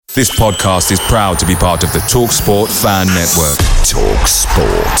This podcast is proud to be part of the TalkSport Fan Network.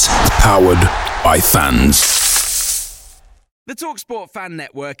 TalkSport. Powered by fans. The TalkSport Fan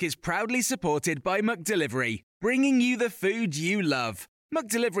Network is proudly supported by McDelivery, bringing you the food you love.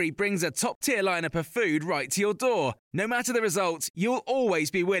 McDelivery brings a top-tier lineup of food right to your door. No matter the result, you'll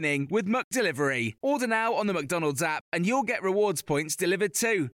always be winning with McDelivery. Order now on the McDonald's app and you'll get rewards points delivered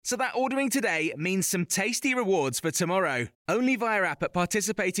too. So that ordering today means some tasty rewards for tomorrow. Only via app at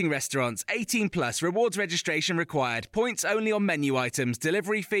participating restaurants. 18 plus. Rewards registration required. Points only on menu items.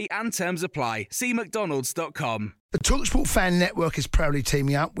 Delivery fee and terms apply. See mcdonalds.com. The TalkSport Fan Network is proudly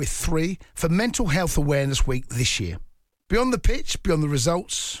teaming up with 3 for Mental Health Awareness Week this year. Beyond the pitch, beyond the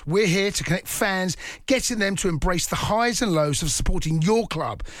results, we're here to connect fans, getting them to embrace the highs and lows of supporting your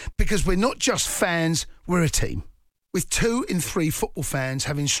club, because we're not just fans, we're a team. With 2 in 3 football fans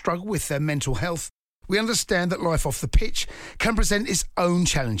having struggled with their mental health, we understand that life off the pitch can present its own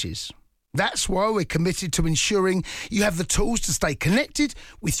challenges. That's why we're committed to ensuring you have the tools to stay connected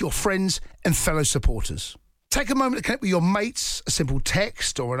with your friends and fellow supporters. Take a moment to connect with your mates. A simple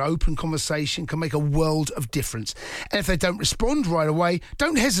text or an open conversation can make a world of difference. And if they don't respond right away,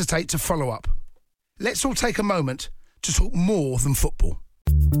 don't hesitate to follow up. Let's all take a moment to talk more than football.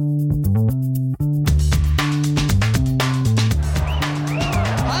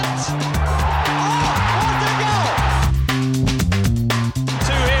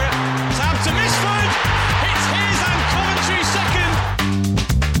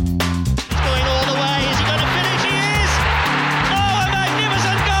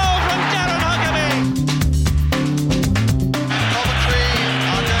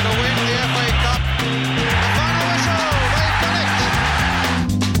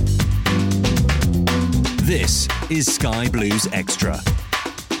 This is Sky Blues Extra.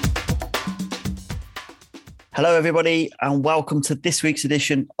 Hello, everybody, and welcome to this week's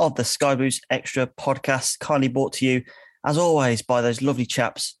edition of the Sky Blues Extra podcast, kindly brought to you, as always, by those lovely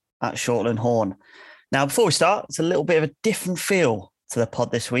chaps at Shortland Horn. Now, before we start, it's a little bit of a different feel to the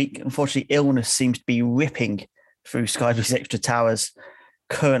pod this week. Unfortunately, illness seems to be ripping through Sky Blues Extra towers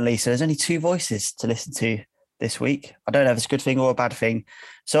currently, so there's only 2 voices to listen to this week. I don't know if it's a good thing or a bad thing.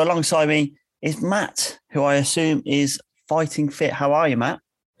 So alongside me is Matt, who I assume is fighting fit. How are you, Matt?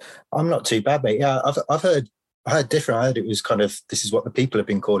 I'm not too bad, mate. Yeah, I heard different. I heard it was kind of, this is what the people have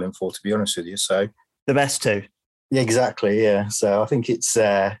been calling for, to be honest with you. So the best 2. Yeah, exactly. Yeah. So I think it's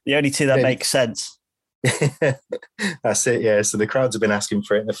the only 2 that make sense. That's it. Yeah. So the crowds have been asking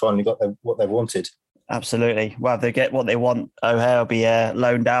for it, and they finally got what they wanted. Absolutely. Well, if they get what they want, O'Hare will be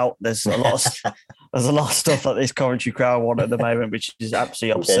loaned out. There's a lot of stuff that this Coventry crowd want at the moment, which is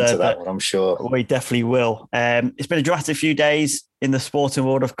absolutely absurd. We'll get into that one, I'm sure. We definitely will. It's been a dramatic few days in the sporting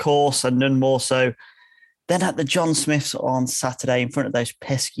world, of course, and none more so than at the John Smiths on Saturday in front of those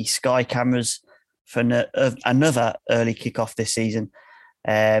pesky Sky cameras for another early kickoff this season.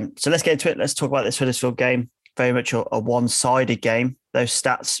 So let's get into it. Let's talk about this Huddersfield game. Very much a one-sided game. Those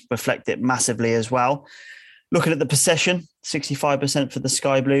stats reflect it massively as well. Looking at the possession, 65% for the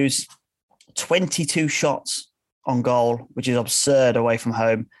Sky Blues, 22 shots on goal, which is absurd away from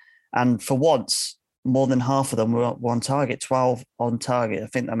home. And for once, more than half of them were on target, 12 on target. I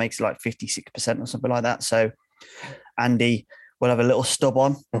think that makes it like 56% or something like that. So Andy will have a little stub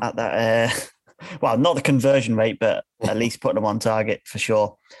on at that. Well, not the conversion rate, but at least putting them on target for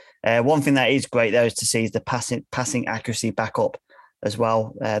sure. One thing that is great, though, is to see is the passing accuracy back up as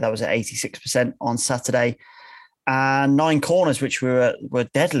well. That was at 86% on Saturday. And 9 corners, which were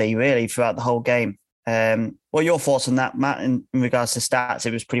deadly, really, throughout the whole game. What are your thoughts on that, Matt, in regards to stats?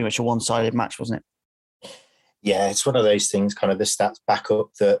 It was pretty much a one-sided match, wasn't it? Yeah, it's one of those things, kind of the stats back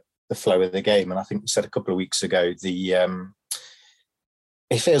up the flow of the game. And I think we said a couple of weeks ago,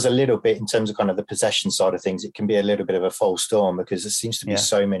 it feels a little bit in terms of kind of the possession side of things, it can be a little bit of a false storm, because there seems to be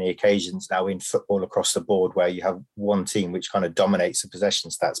so many occasions now in football across the board where you have one team which kind of dominates the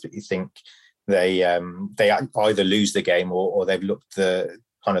possession stats, but you think they either lose the game or they've looked the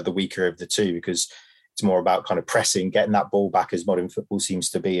weaker of the two, because it's more about kind of pressing, getting that ball back as modern football seems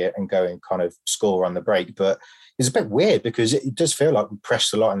to be, and go and kind of score on the break. But it's a bit weird, because it does feel like we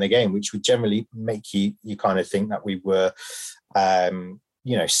pressed a lot in the game, which would generally make you kind of think that we were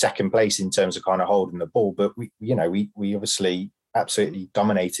second place in terms of kind of holding the ball. But we obviously absolutely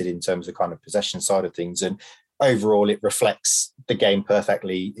dominated in terms of kind of possession side of things. And overall, it reflects the game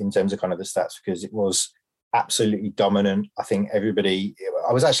perfectly in terms of kind of the stats, because it was absolutely dominant. I think everybody,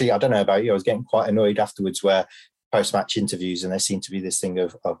 I don't know about you, I was getting quite annoyed afterwards where post-match interviews, and there seemed to be this thing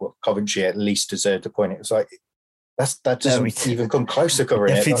of Coventry at least deserved a point. It was like, that doesn't even come close to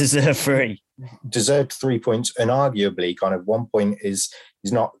covering it. If he deserved 3. Deserved 3 points, and arguably kind of 1 point is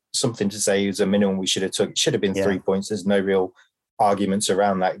not something to say as a minimum we should have took. It should have been 3 points. There's no real arguments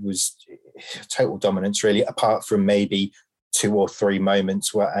around that. It was total dominance, really, apart from maybe 2 or 3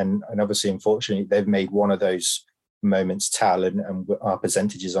 moments where, and obviously, unfortunately, they've made one of those moments tell, and our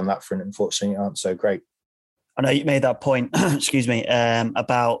percentages on that front, unfortunately, aren't so great. I know you made that point, excuse me,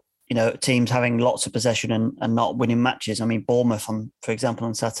 about, teams having lots of possession and not winning matches. I mean, Bournemouth, for example,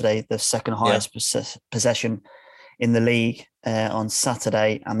 on Saturday, the second highest possession in the league on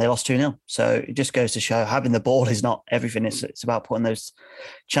Saturday, and they lost 2-0. So it just goes to show having the ball is not everything. It's about putting those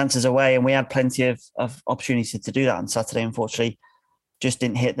chances away. And we had plenty of opportunities to do that on Saturday. Unfortunately, just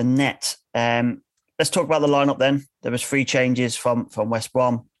didn't hit the net. Let's talk about the lineup then. There was 3 changes from West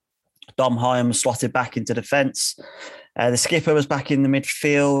Brom. Dom Hyam was slotted back into defence. The skipper was back in the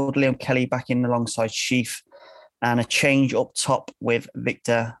midfield. Liam Kelly back in alongside Sheaf. And a change up top with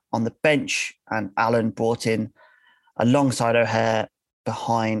Victor on the bench. And Allen brought in alongside O'Hare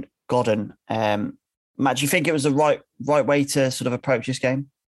behind Godden. Matt, do you think it was the right way to sort of approach this game?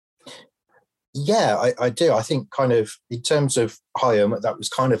 Yeah, I do. I think kind of in terms of Hyam, that was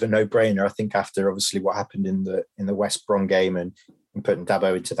kind of a no-brainer. I think after obviously what happened in the West Brom game and putting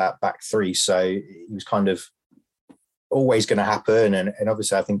Dabo into that back 3. So it was kind of always going to happen. And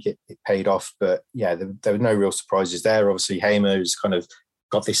obviously I think it paid off. But yeah, there were no real surprises there. Obviously Hamer's kind of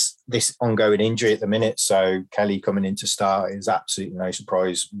got this ongoing injury at the minute. So Kelly coming in to start is absolutely no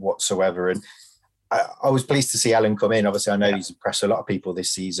surprise whatsoever. And I was pleased to see Allen come in. Obviously, I know he's impressed a lot of people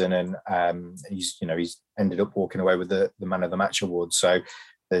this season, and he's ended up walking away with the Man of the Match award. So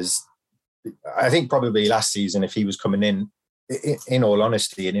I think probably last season, if he was coming in all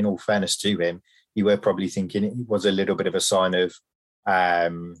honesty and in all fairness to him, you were probably thinking it was a little bit of a sign of, I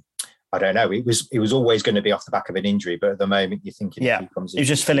don't know. It was always going to be off the back of an injury, but at the moment you're thinking, he was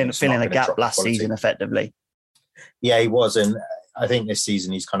just filling a gap last season, effectively. Yeah, he was, and I think this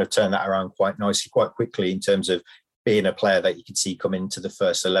season he's kind of turned that around quite nicely, quite quickly, in terms of being a player that you could see come into the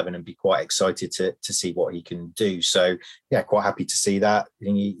first 11 and be quite excited to see what he can do. So yeah, quite happy to see that. I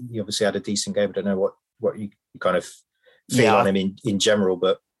think he obviously had a decent game. I don't know what you kind of feel on him in general,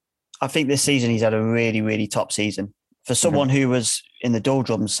 but I think this season he's had a really, really top season for someone who was in the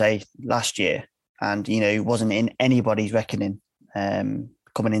doldrums, say, last year, and he wasn't in anybody's reckoning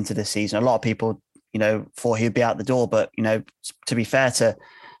coming into this season. A lot of people thought he'd be out the door, but to be fair to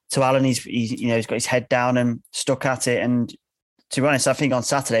Allen, he's got his head down and stuck at it. And to be honest, I think on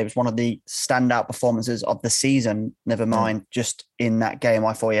Saturday it was one of the standout performances of the season. Never mind just in that game.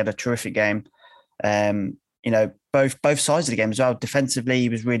 I thought he had a terrific game. Both sides of the game as well. Defensively, he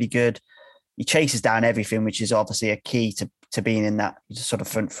was really good. He chases down everything, which is obviously a key to being in that sort of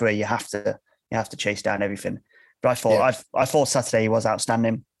front 3. You have to chase down everything. But I thought Saturday he was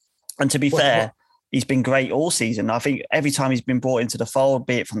outstanding. And to be fair, he's been great all season. I think every time he's been brought into the fold,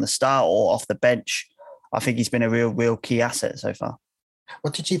 be it from the start or off the bench, I think he's been a real key asset so far.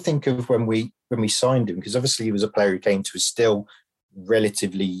 What did you think of when we signed him? Because obviously he was a player who came to us still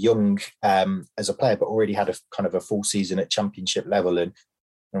relatively young as a player, but already had a kind of a full season at championship level. And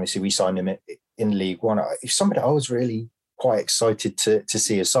obviously we signed him in League One. If somebody I was really quite excited to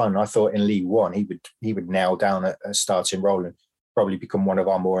see a sign. I thought in League One he would nail down a starting role and probably become one of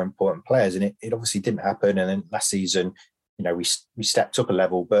our more important players. And it obviously didn't happen. And then last season, we stepped up a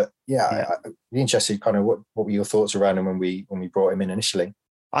level. But I'd be interested kind of what were your thoughts around him when we brought him in initially?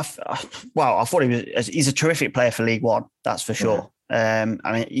 I thought he's a terrific player for League One, that's for sure.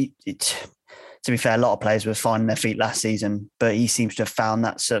 To be fair, a lot of players were finding their feet last season, but he seems to have found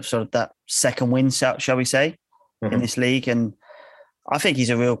that sort of that second wind, shall we say, in this league. And I think he's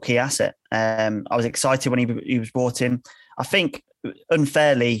a real key asset. I was excited when he was brought in. I think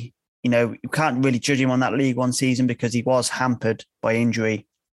unfairly, you can't really judge him on that League One season because he was hampered by injury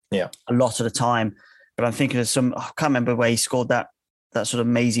a lot of the time. But I'm thinking of I can't remember where he scored that sort of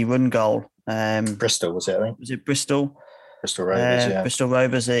mazy run goal. Bristol, was it, I think? Was it Bristol? Bristol Rovers, Bristol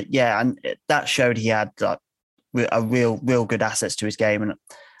Rovers, and that showed he had a real good assets to his game. And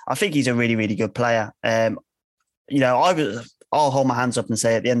I think he's a really, really good player. I'll hold my hands up and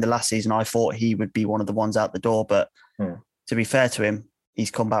say at the end of last season, I thought he would be one of the ones out the door. But to be fair to him,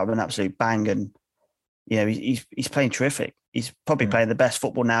 he's come back with an absolute bang. And, he's playing terrific. He's probably playing the best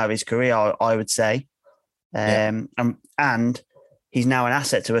football now of his career, I would say. And he's now an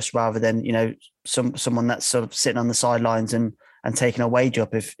asset to us rather than, someone that's sort of sitting on the sidelines and taking a wage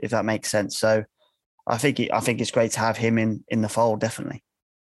up, if that makes sense. So I think it's great to have him in the fold, definitely.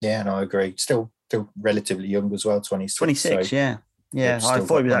 Yeah, no, I agree. Still relatively young as well, 26. 26, so, yeah. I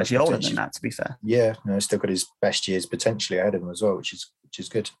thought he was actually older than that, to be fair. Yeah, no, still got his best years potentially ahead of him as well, which is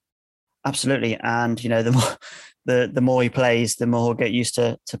good. Absolutely, and the more he plays, the more he'll get used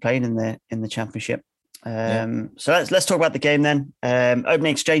to playing in the Championship. So let's talk about the game then.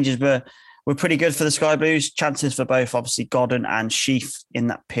 Opening exchanges were pretty good for the Sky Blues. Chances for both, obviously, Godden and Sheaf in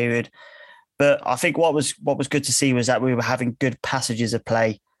that period. But I think what was good to see was that we were having good passages of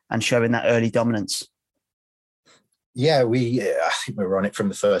play and showing that early dominance. Yeah, I think we were on it from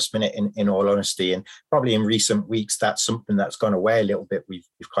the first minute, in all honesty, and probably in recent weeks, that's something that's gone away a little bit. We've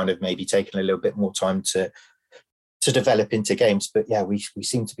kind of maybe taken a little bit more time to develop into games, but yeah, we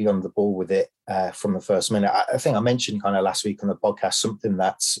seem to be on the ball with it from the first minute. I think I mentioned kind of last week on the podcast something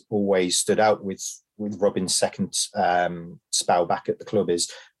that's always stood out with Robin's second spell back at the club is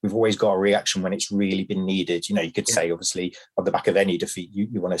we've always got a reaction when it's really been needed. You could say, obviously, on the back of any defeat,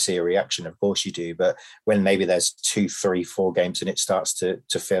 you want to see a reaction. Of course you do. But when maybe there's 2, 3, 4 games and it starts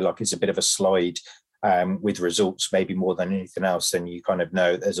to feel like it's a bit of a slide with results, maybe more than anything else, then you kind of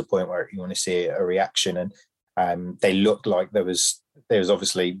know there's a point where you want to see a reaction. And they looked like there was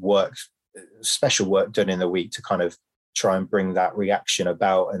obviously special work done in the week to kind of try and bring that reaction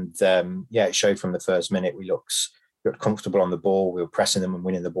about. And it showed from the first minute. We looked comfortable on the ball. We were pressing them and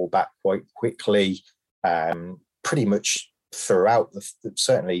winning the ball back quite quickly, pretty much throughout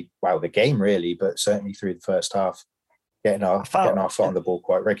the game really, but certainly through the first half, getting our foot on the ball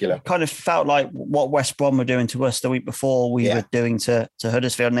quite regular. It kind of felt like what West Brom were doing to us the week before we were doing to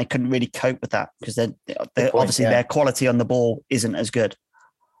Huddersfield, and they couldn't really cope with that because their quality on the ball isn't as good.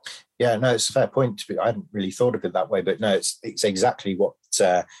 Yeah, no, it's a fair point. I hadn't really thought of it that way, but no, it's exactly what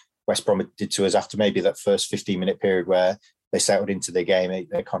West Brom did to us after maybe that first 15-minute period where they settled into the game.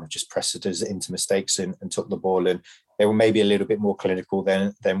 They kind of just pressed us into mistakes and took the ball, and they were maybe a little bit more clinical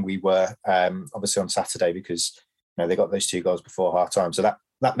than we were, obviously on Saturday, because they got those 2 goals before half time. So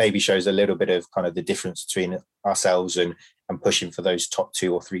that maybe shows a little bit of kind of the difference between ourselves and pushing for those top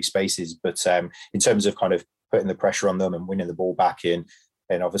 2 or 3 spaces. But in terms of kind of putting the pressure on them and winning the ball back in,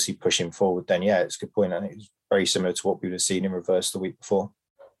 and obviously pushing forward, then it's a good point. And it was very similar to what we were seeing in reverse the week before.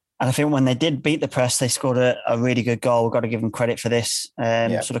 And I think when they did beat the press, they scored a really good goal. We've got to give them credit for this.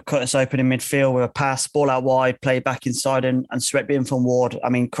 Sort of cut us open in midfield with a pass, ball out wide, play back inside and swept in from Ward. I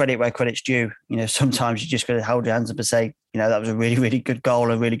mean, credit where credit's due. Sometimes you just got to hold your hands up and say, that was a really, really good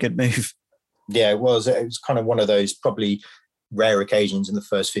goal, a really good move. Yeah, it was. It was kind of one of those probably rare occasions in the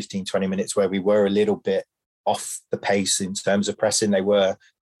first 15, 20 minutes where we were a little bit off the pace in terms of pressing. It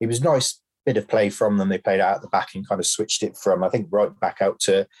was nice bit of play from them. They played out at the back and kind of switched it from, I think, right back out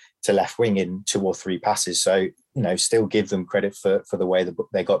to left wing in 2 or 3 passes. So, still give them credit for the way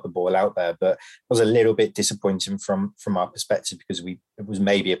they got the ball out there. But it was a little bit disappointing from our perspective because it was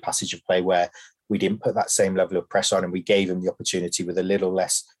maybe a passage of play where we didn't put that same level of press on and we gave them the opportunity with a little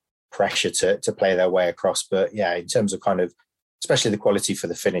less pressure to play their way across. But yeah, in terms of kind of, especially the quality for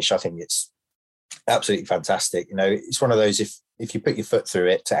the finish, I think it's absolutely fantastic. It's one of those, if you put your foot through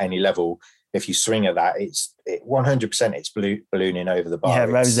it to any level, if you swing at that, it's 100% it's ballooning over the bar. Yeah,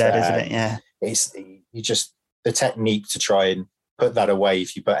 Rosette, isn't it? Yeah. It's the technique to try and put that away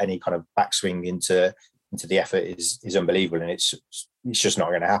if you put any kind of backswing into the effort is unbelievable, and it's just not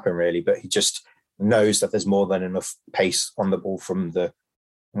going to happen really. But he just knows that there's more than enough pace on the ball from the,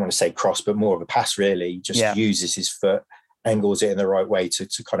 I want to say cross, but more of a pass really. He just uses his foot, angles it in the right way to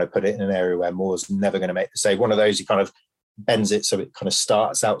kind of put it in an area where Moore's never going to make the save. One of those, he kind of bends it so it kind of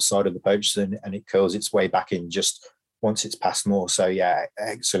starts outside of the post and it curls its way back in just once it's past Moore. So yeah,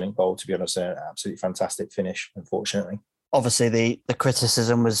 excellent goal, to be honest, and an absolutely fantastic finish, unfortunately. Obviously the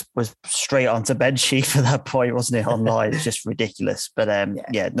criticism was straight onto Ben Sheaf at that point, wasn't it, online? It's just ridiculous. But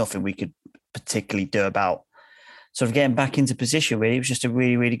nothing we could particularly do about sort of getting back into position. Really, it was just a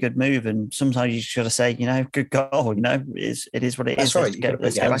really, really good move. And sometimes you just got to say, good goal. It is what it is. That's right. You got to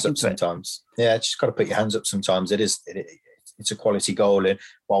put your hands up sometimes. Yeah, just got to put your hands up sometimes. It's a quality goal, and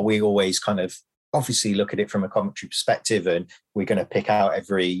while we always kind of obviously look at it from a commentary perspective, and we're going to pick out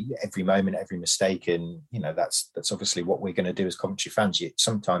every moment, every mistake, and that's obviously what we're going to do as commentary fans.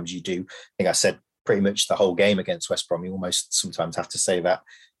 Sometimes you do. I think I said pretty much the whole game against West Brom. You almost sometimes have to say that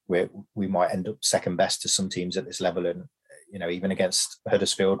we might end up second best to some teams at this level, and even against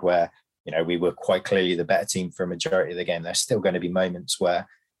Huddersfield, where we were quite clearly the better team for a majority of the game. There's still going to be moments where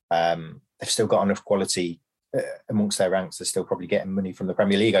they've still got enough quality amongst their ranks. They're still probably getting money from the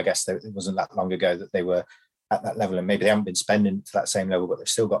Premier League. I guess it wasn't that long ago that they were at that level, and maybe they haven't been spending to that same level, but they've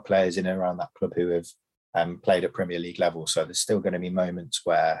still got players in and around that club who have played at Premier League level. So there's still going to be moments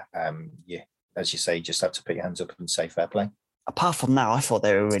where as you say, you just have to put your hands up and say fair play. Apart from that, I thought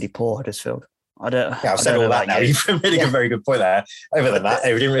they were really poor, Huddersfield. I've said all that now. You've made a very good point there. Other than that,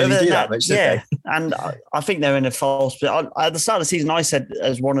 they didn't really do that much. Yeah, and I think they're in a false. At the start of the season, I said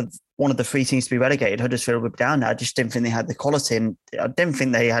as one of one of the 3 teams to be relegated, Huddersfield would be down there. I just didn't think they had the quality, and I didn't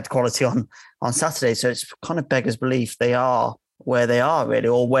think they had quality on Saturday. So it's kind of beggars belief they are where they are, really,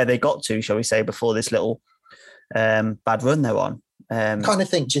 or where they got to, shall we say, before this little bad run they're on.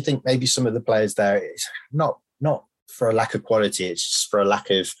 Do you think maybe some of the players there, it's not for a lack of quality, it's just for a lack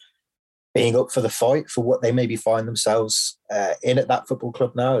of being up for the fight for what they maybe find themselves in at that football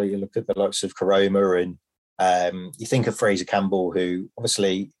club now? You look at the likes of Koroma, and you think of Fraser Campbell, who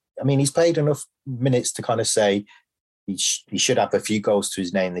obviously, I mean, he's played enough minutes to kind of say he should have a few goals to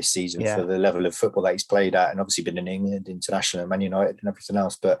his name this season for the level of football that he's played at, and obviously been in England, international, Man United and everything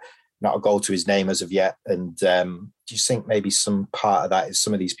else, but not a goal to his name as of yet. And do you think maybe some part of that is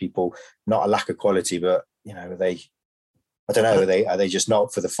some of these people, not a lack of quality, but, you know, I don't know, are they just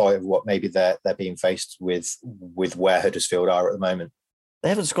not for the fight of what maybe they're being faced with where Huddersfield are at the moment? They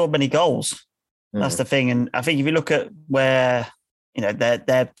haven't scored many goals. That's the thing. And I think if you look at where, you know,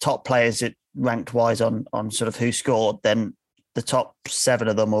 their top players ranked wise on sort of who scored, then the top 7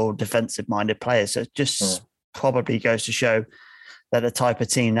 of them are all defensive minded players. So it just probably goes to show they're the type of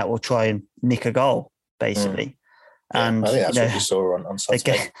team that will try and nick a goal, basically. Yeah, and I think that's what we saw on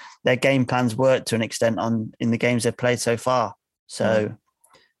Saturday. Their game plans work to an extent in the games they've played so far. So,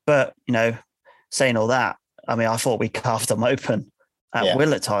 but, you know, saying all that, I mean, I thought we carved them open at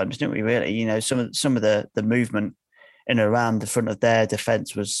will at times, didn't we, really? You know, some of the movement in and around the front of their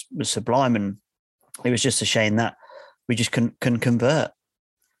defence was sublime, and it was just a shame that we just couldn't convert.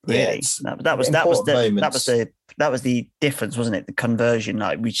 Really, that was the difference, wasn't it? The conversion,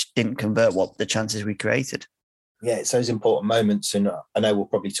 like we just didn't convert what the chances we created. Yeah, it's those important moments, and I know we'll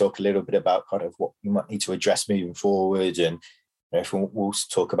probably talk a little bit about kind of what you might need to address moving forward, and you know, if we'll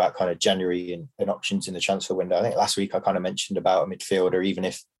talk about kind of January and options in the transfer window. I think last week I kind of mentioned about a midfielder, even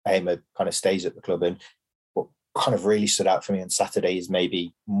if Hamer kind of stays at the club, and what kind of really stood out for me on Saturday is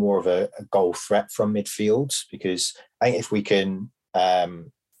maybe more of a goal threat from midfield, because I think if we can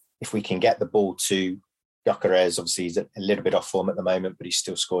get the ball to Gyökeres, obviously he's a little bit off form at the moment, but he's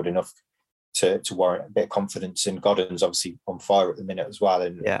still scored enough to warrant a bit of confidence. And Godden's obviously on fire at the minute as well.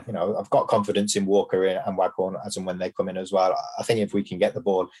 And, you know, I've got confidence in Walker and Waghorn as and when they come in as well. I think if we can get the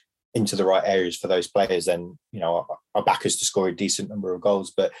ball into the right areas for those players, then, you know, our backers to score a decent number of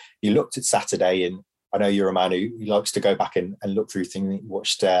goals. But you looked at Saturday, and I know you're a man who likes to go back and look through things. You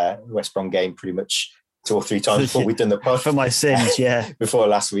watched West Brom game pretty much 2 or 3 times before we'd done the pod. For my sins, before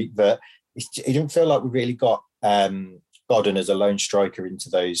last week. But it didn't feel like we really got Godden as a lone striker into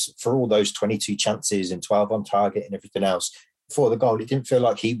those, for all those 22 chances and 12 on target and everything else before the goal. It didn't feel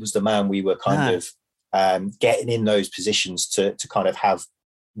like he was the man we were kind of getting in those positions to kind of have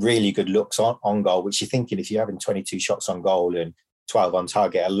really good looks on goal, which you're thinking if you're having 22 shots on goal and 12 on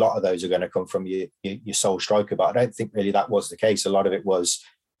target, a lot of those are going to come from your sole striker. But I don't think really that was the case. A lot of it was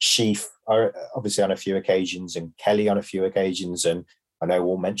Sheaf, obviously on a few occasions, and Kelly on a few occasions. And I know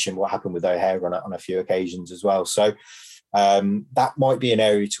we'll mention what happened with O'Hare on a few occasions as well. So that might be an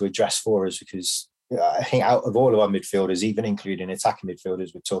area to address for us, because I think out of all of our midfielders, even including attacking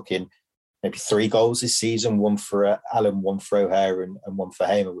midfielders, we're talking maybe 3 goals this season, 1 for Allen, 1 for O'Hare and 1 for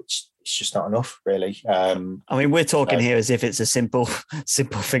Hamer, which is just not enough, really. I mean, we're talking here as if it's a simple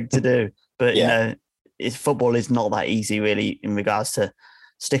thing to do, but you know, football is not that easy, really, in regards to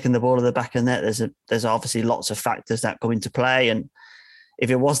sticking the ball in the back of the net. There's obviously lots of factors that come into play, and if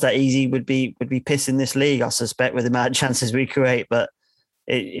it was that easy, would be pissing this league, I suspect, with the amount of chances we create. But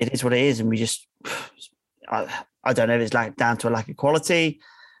it is what it is, and we just, I don't know if it's like down to a lack of quality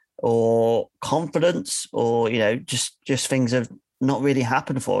or confidence, or you know, just things have not really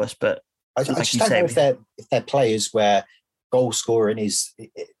happened for us. But I just don't know if they're players where goal scoring is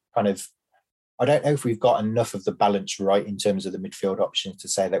kind of. I don't know if we've got enough of the balance right in terms of the midfield options to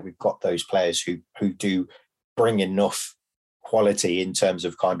say that we've got those players who do bring enough quality in terms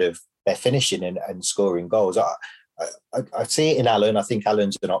of kind of their finishing and scoring goals. I see it in Allen. I think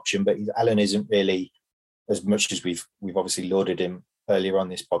Allen's an option, but Allen isn't really, as much as we've obviously lauded him earlier on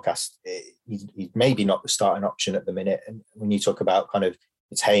this podcast, he's maybe not the starting option at the minute. And when you talk about kind of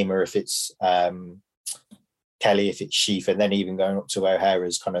it's Hamer, if it's Kelly, if it's Sheaf, and then even going up to O'Hare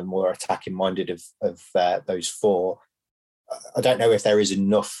as kind of more attacking minded of those 4. I don't know if there is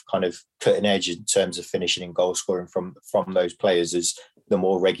enough kind of cutting edge in terms of finishing and goal scoring from those players as the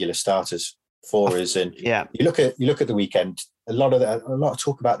more regular starters for us. And you look at the weekend, a lot of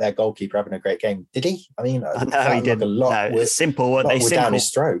talk about their goalkeeper having a great game. Did he? I mean, no, he did. A lot. No, simple. Weren't they? Simple down his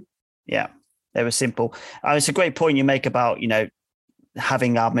throat. Yeah, they were simple. It's a great point you make about, you know,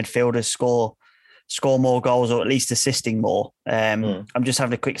 having our midfielders score score more goals or at least assisting more. I'm just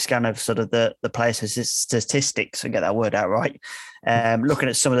having a quick scan of sort of the player statistics and get that word out right. Looking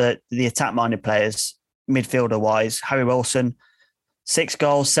at some of the attack-minded players, midfielder-wise, Harry Wilson, 6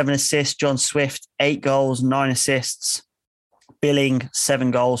 goals, 7 assists. John Swift, 8 goals, 9 assists. Billing,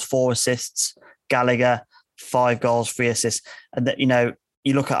 7 goals, 4 assists. Gallagher, 5 goals, 3 assists. And that,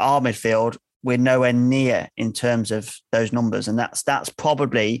 you look at our midfield, we're nowhere near in terms of those numbers, and that's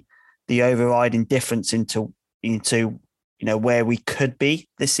probably the overriding difference into where we could be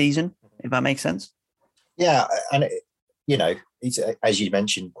this season, if that makes sense. Yeah, and it's, as you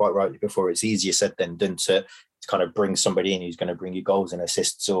mentioned quite rightly before, it's easier said than done to kind of bring somebody in who's going to bring you goals and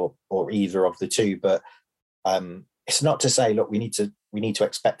assists, or either of the two. But it's not to say, look, we need to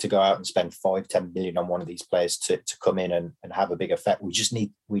expect to go out and spend 5-10 million on one of these players to come in and have a big effect. We just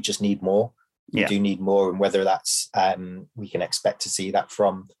need more. We do need more, and whether that's we can expect to see that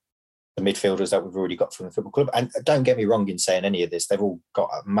from the midfielders that we've already got from the football club. And don't get me wrong in saying any of this; they've all got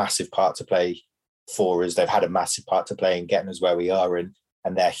a massive part to play for us. They've had a massive part to play in getting us where we are, and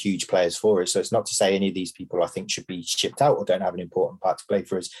they're huge players for us. So it's not to say any of these people I think should be shipped out or don't have an important part to play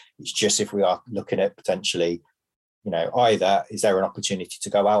for us. It's just if we are looking at potentially, either is there an opportunity to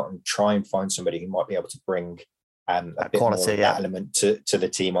go out and try and find somebody who might be able to bring a bit quality, more of that element to the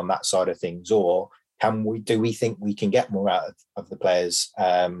team on that side of things, or do we think we can get more out of the players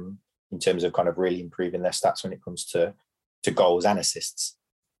in terms of kind of really improving their stats when it comes to goals and assists?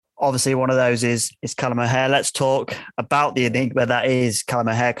 Obviously, one of those is Callum O'Hare. Let's talk about the enigma that is Callum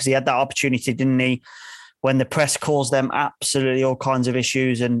O'Hare, because he had that opportunity, didn't he, when the press caused them absolutely all kinds of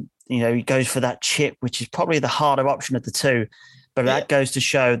issues, and he goes for that chip, which is probably the harder option of the two. But that goes to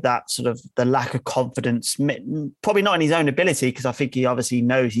show that sort of the lack of confidence, probably not in his own ability, because I think he obviously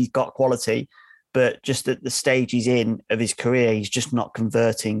knows he's got quality, but just at the stage he's in of his career, he's just not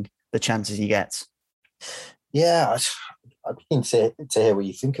converting the chances he gets. Yeah, I'd be keen to hear what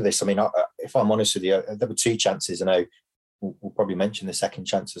you think of this. I mean, if I'm honest with you, there were 2 chances. I know we'll probably mention the second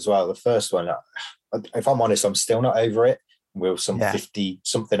chance as well. The first one, if I'm honest, I'm still not over it. We're some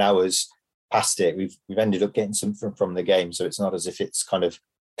 50-something hours past it. We've ended up getting something from the game, so it's not as if it's kind of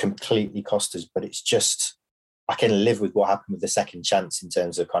completely cost us, but it's just, I can live with what happened with the second chance in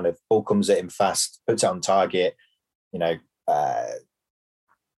terms of kind of ball comes at him fast, puts it on target,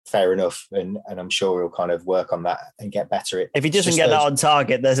 fair enough, and I'm sure he'll kind of work on that and get better. If he doesn't get that on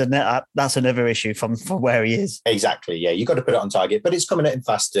target, that's another issue from where he is. Exactly, yeah, you got to put it on target, but it's coming at him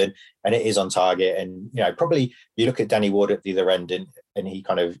fast and it is on target. And probably you look at Danny Ward at the other end, and he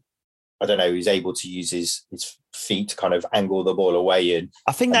kind of, I don't know, he's able to use his feet to kind of angle the ball away. And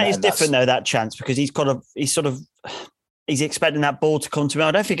I think that is different though, that chance, because he's expecting that ball to come to him.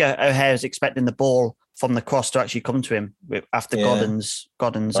 I don't think O'Hare is expecting the ball from the cross to actually come to him after Godden's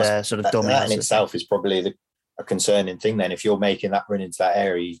sort of dummy. That in itself is probably a concerning thing. Then, if you're making that run into that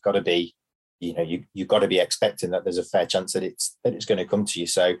area, you've got to be, you've got to be expecting that there's a fair chance that it's going to come to you.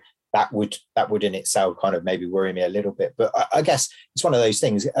 So that would in itself kind of maybe worry me a little bit. But I guess it's one of those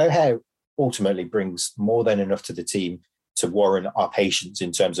things. O'Hare ultimately brings more than enough to the team to warrant our patience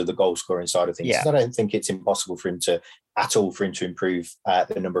in terms of the goal scoring side of things. Yeah. I don't think it's impossible for him to improve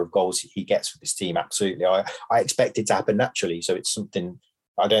the number of goals he gets for this team. Absolutely. I expect it to happen naturally. So it's something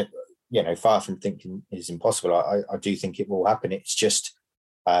I don't, far from thinking is impossible. I do think it will happen. It's just,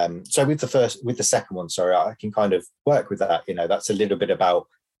 so with the second one, sorry, I can kind of work with that. That's a little bit about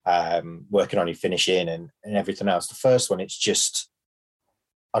working on your finishing and everything else. The first one, it's just,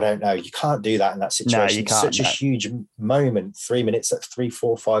 I don't know. You can't do that in that situation. No, you can't. It's such a huge moment, 3 minutes, 3,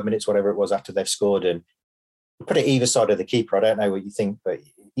 4, 5 minutes, whatever it was after they've scored, and put it either side of the keeper. I don't know what you think, but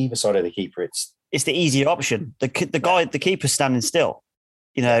either side of the keeper, it's the easier option. The keeper's standing still.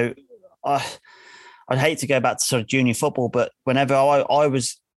 I'd hate to go back to sort of junior football, but whenever I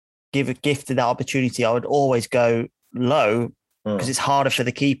was gifted that opportunity, I would always go low because it's harder for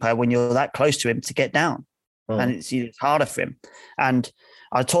the keeper when you're that close to him to get down, and it's harder for him. And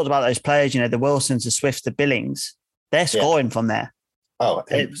I talked about those players, the Wilsons, the Swifts, the Billings. They're scoring from there. Oh,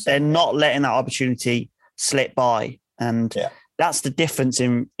 they're not letting that opportunity slip by, and that's the difference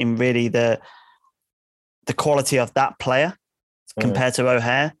in really the quality of that player compared to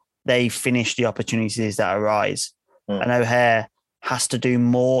O'Hare. They finish the opportunities that arise, and O'Hare has to do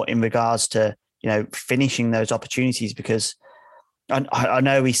more in regards to finishing those opportunities, because I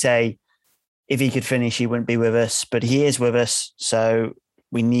know we say if he could finish, he wouldn't be with us, but he is with us, so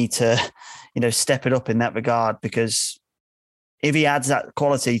we need to, step it up in that regard, because if he adds that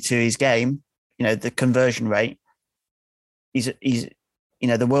quality to his game, the conversion rate, he's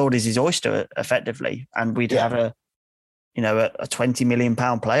the world is his oyster effectively, and we'd have a £20 million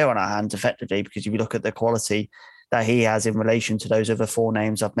player on our hands effectively, because if you look at the quality that he has in relation to those other 4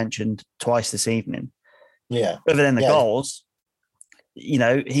 names I've mentioned twice this evening. Yeah. Other than the goals,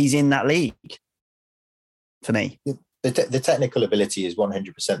 he's in that league for me. The technical ability is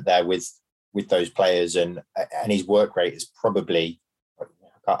 100% there with those players, and his work rate is probably,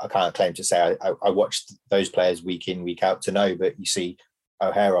 I can't claim to say I watched those players week in, week out to know, but you see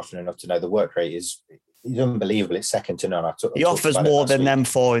O'Hare often enough to know the work rate is unbelievable. It's second to none. He offers more than them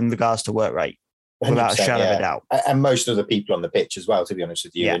 4 in regards to work rate, without a shadow of a doubt. And most of the people on the pitch as well, to be honest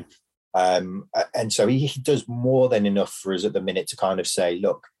with you. Yeah. And so he does more than enough for us at the minute to kind of say,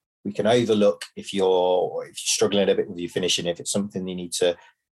 look, we can overlook if you're struggling a bit with your finishing, if it's something you need to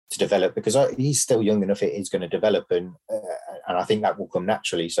develop, because he's still young enough, it is going to develop, and I think that will come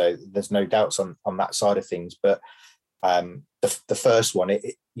naturally. So there's no doubts on that side of things. But the first one,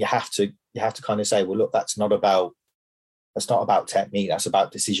 you have to kind of say, well, look, that's not about technique, that's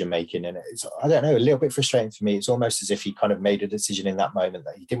about decision making. And it's, I don't know, a little bit frustrating for me. It's almost as if he kind of made a decision in that moment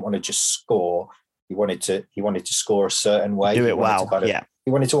that he didn't want to just score. He wanted to score a certain way. Do it well. He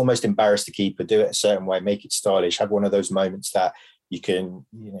wanted to almost embarrass the keeper, do it a certain way, make it stylish, have one of those moments that you can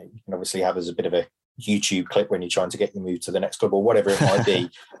obviously have as a bit of a YouTube clip when you're trying to get your move to the next club or whatever it might be.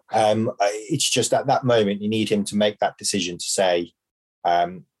 It's just at that moment, you need him to make that decision to say,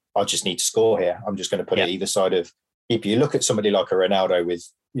 I just need to score here. I'm just going to put it either side of keeper. You look at somebody like a Ronaldo with,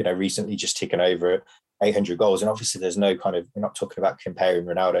 recently just ticking over 800 goals. And obviously there's no kind of, we're not talking about comparing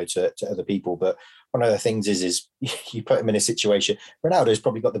Ronaldo to other people, but one of the things is you put him in a situation. Ronaldo's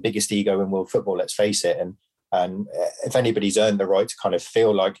probably got the biggest ego in world football, let's face it. And if anybody's earned the right to kind of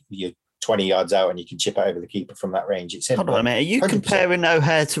feel like you're 20 yards out and you can chip it over the keeper from that range, it's him. Hold on a minute. Are you 100%. Comparing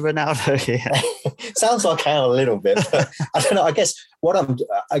O'Hare to Ronaldo here? Sounds like I am a little bit, but I don't know. I guess what I'm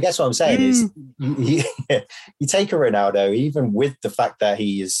saying is you take a Ronaldo, even with the fact that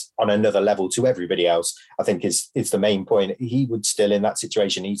he is on another level to everybody else, I think is the main point. He would still, in that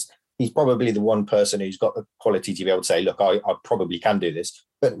situation, he's probably the one person who's got the quality to be able to say, look, I probably can do this.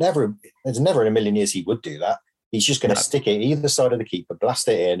 But there's never in a million years he would do that. He's just going to stick it either side of the keeper, blast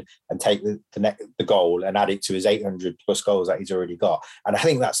it in, and take the goal and add it to his 800 plus goals that he's already got. And I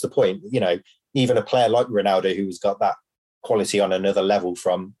think that's the point. Even a player like Ronaldo, who's got that quality on another level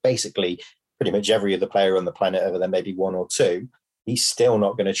from basically pretty much every other player on the planet other than maybe one or two, he's still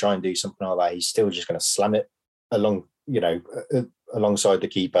not going to try and do something like that. He's still just going to slam it alongside the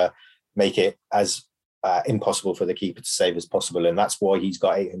keeper, make it as impossible for the keeper to save as possible, and that's why he's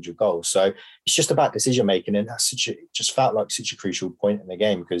got 800 goals. So it's just about decision making, and it just felt like such a crucial point in the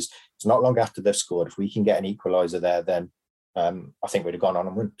game, because it's not long after they've scored. If we can get an equaliser there, then I think we'd have gone on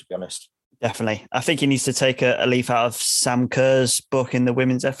and won, to be honest. Definitely. I think he needs to take a leaf out of Sam Kerr's book in the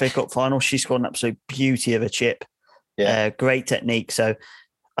Women's FA Cup final. She scored an absolute beauty of a chip. Yeah. Great technique. So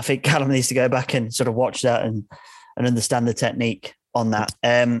I think Callum needs to go back and sort of watch that and understand the technique on that.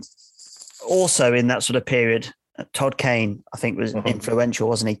 Also in that sort of period, Todd Kane, I think, was influential,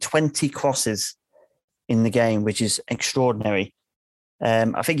 wasn't he? 20 crosses in the game, which is extraordinary.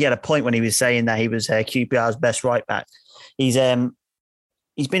 I think he had a point when he was saying that he was QPR's best right back. He's been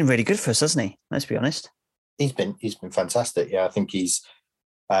really good for us, hasn't he? Let's be honest. He's been fantastic. Yeah, I think he's.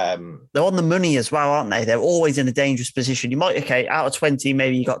 They're on the money as well, aren't they? They're always in a dangerous position. You might, out of 20,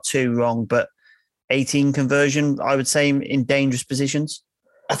 maybe you got 2 wrong, but 18 conversion, I would say, in dangerous positions.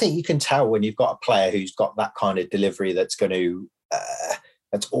 I think you can tell when you've got a player who's got that kind of delivery that's going to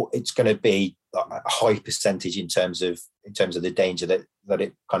it's going to be a high percentage in terms of the danger that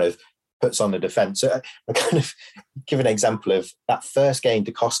it kind of puts on the defence. So I kind of give an example of that first game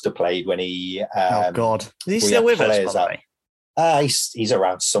Da Costa played when he. Oh God, is he still with us? By the way? He's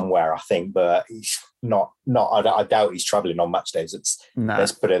around somewhere, I think, but he's not. I doubt he's travelling on match days.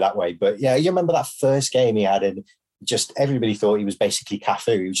 Let's put it that way. But yeah, you remember that first game he had, and just everybody thought he was basically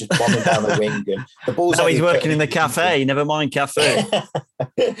Cafu. He was just bombing down the wing, and the balls. Oh, he's working in the cafe. Never mind Cafu.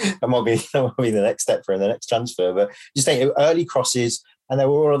 that might be the next step for the next transfer. But just think, early crosses, and there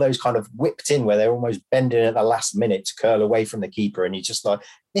were all of those kind of whipped in where they're almost bending at the last minute to curl away from the keeper, and you're just like,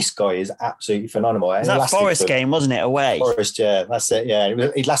 this guy is absolutely phenomenal. It was that Forest game, wasn't it? Away. Forest, yeah, that's it. Yeah,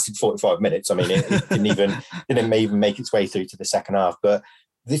 it lasted 45 minutes. I mean, it didn't even make its way through to the second half. But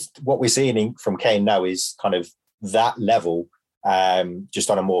what we're seeing from Kane now is kind of that level, just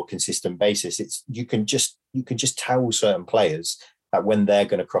on a more consistent basis. You can just tell certain players that when they're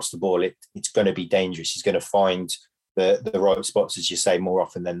going to cross the ball, it's going to be dangerous. He's going to find the right spots, as you say, more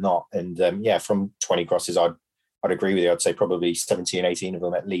often than not. And from 20 crosses, I'd agree with you. I'd say probably 17, 18 of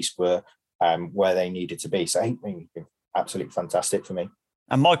them at least were where they needed to be. So I think absolutely fantastic for me.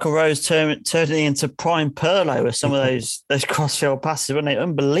 And Michael Rose turning into prime Pirlo with some of those crossfield passes, weren't they?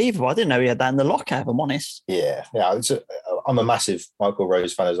 Unbelievable. I didn't know he had that in the locker, if I'm honest. Yeah. I'm a massive Michael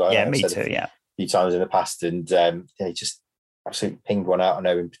Rose fan as well. Yeah, me too, yeah. A few times in the past, and he just absolutely pinged one out. I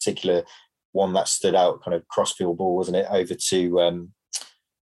know in particular one that stood out, kind of crossfield ball, wasn't it, over to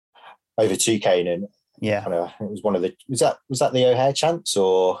Kane, and yeah, kind of, it was one of the was that the O'Hare chance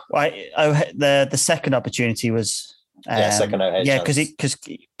or the second opportunity was second O'Hare chance. because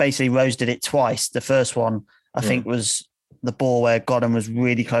basically Rose did it twice. The first one I think was the ball where Godden was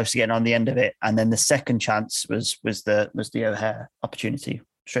really close to getting on the end of it, and then the second chance was the O'Hare opportunity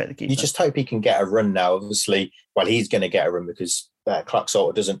straight at the keeper. You just hope he can get a run now. Obviously, well, he's going to get a run because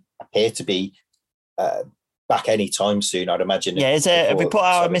Clarke-Salter doesn't appear to be back any time soon, I'd imagine. Yeah, have we put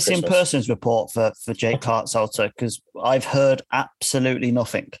out a missing persons report for Jake Clarke-Salter? Because I've heard absolutely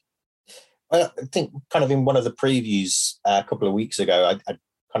nothing. I think kind of in one of the previews a couple of weeks ago, I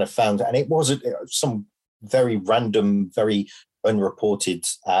kind of found, and it was some very random, very unreported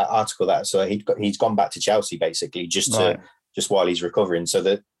article that he's gone back to Chelsea basically just while he's recovering. So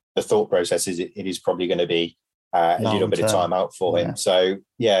the thought process is it is probably going to be a little bit of time out for him. So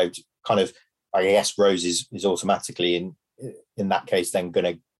yeah, kind of, I guess Rose is automatically in that case then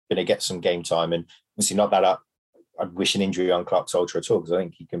going to get some game time, and obviously not that I'd wish an injury on Clarke-Salter at all, because I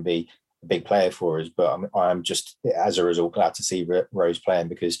think he can be a big player for us. But I'm just, as a result, glad to see Rose playing,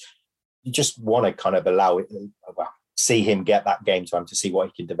 because you just want to kind of see him get that game time to see what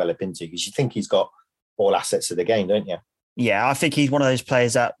he can develop into, because you think he's got all assets of the game, don't you? Yeah, I think he's one of those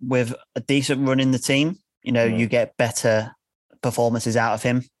players that with a decent run in the team, you get better performances out of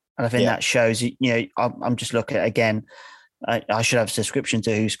him. And I think that shows, I'm just looking at, again, I should have a subscription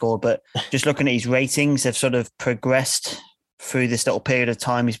to Who Scored, but just looking at his ratings, they've sort of progressed through this little period of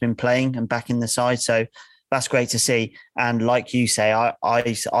time he's been playing and back in the side. So that's great to see. And like you say,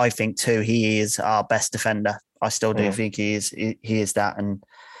 I think too, he is our best defender. I still do think he is that. And,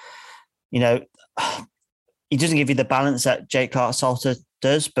 he doesn't give you the balance that Jake Clarke-Salter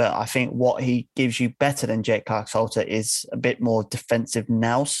does, but I think what he gives you better than Jake Clarke-Salter is a bit more defensive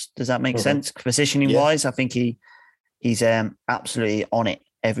nous. Does that make sense? Positioning wise, I think he's absolutely on it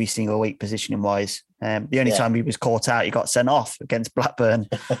every single week, positioning wise. The only time he was caught out, he got sent off against Blackburn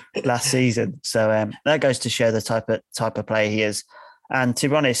last season. So that goes to show the type of player he is. And to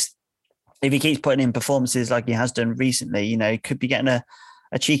be honest, if he keeps putting in performances like he has done recently, he could be getting a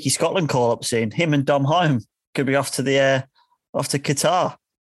cheeky Scotland call up soon. Him and Dom Hyam could be off to Qatar.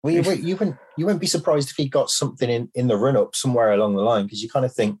 Well, you wouldn't be surprised if he got something in the run up somewhere along the line, because you kind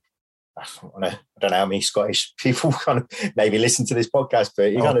of think, I don't know how many Scottish people kind of maybe listen to this podcast,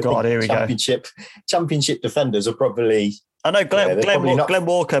 but you think championship defenders are probably. I know Glenn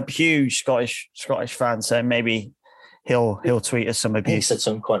Walker, huge Scottish fan, so maybe he'll tweet us some abuse. He said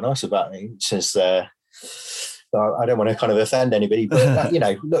something quite nice about me, which is. I don't want to kind of offend anybody, but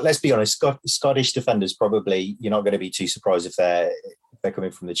look, let's be honest. Scottish defenders, probably you're not going to be too surprised if they're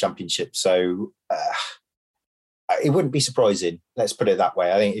coming from the Championship. So it wouldn't be surprising. Let's put it that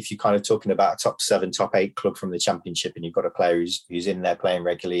way. I think if you're kind of talking about a top 7, top 8 club from the Championship, and you've got a player who's in there playing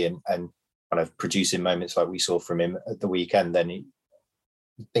regularly and kind of producing moments like we saw from him at the weekend, then you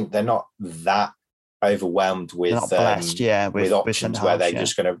think they're not that overwhelmed with options where they're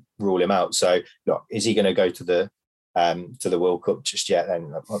just going to rule him out. So look, is he going to go to the World Cup just yet?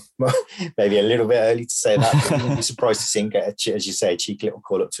 Then maybe a little bit early to say that. But you'd be surprised to see him get, as you say, a cheeky little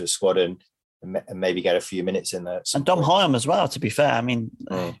call up to a squad and maybe get a few minutes in there. And Dom Hyam as well, to be fair. I mean,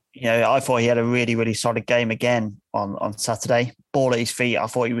 I thought he had a really, really solid game again on Saturday. Ball at his feet, I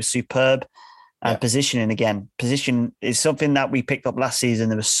thought he was superb. And positioning again. Position is something that we picked up last season.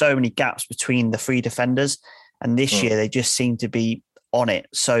 There were so many gaps between the 3 defenders. And this year, they just seem to be on it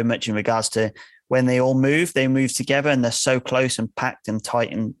so much in regards to when they all move, they move together and they're so close and packed and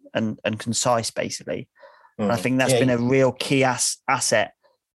tight and concise, basically. And I think that's been a real key asset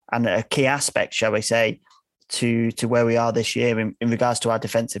and a key aspect, shall we say, to where we are this year in regards to our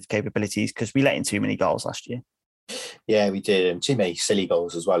defensive capabilities, because we let in too many goals last year. Yeah, we did. And too many silly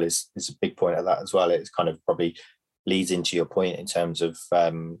goals as well is a big point of that as well. It's kind of probably leads into your point in terms of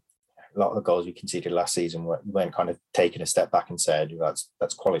a lot of the goals we conceded last season weren't kind of taking a step back and said,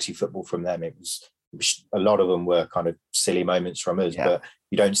 that's quality football from them. It was a lot of them were kind of silly moments from us, but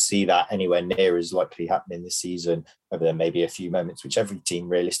you don't see that anywhere near as likely happening this season. Over there, maybe a few moments, which every team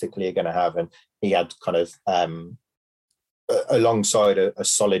realistically are going to have. And he had kind of alongside a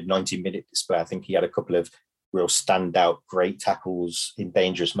solid 90-minute display, I think he had a couple of real standout great tackles in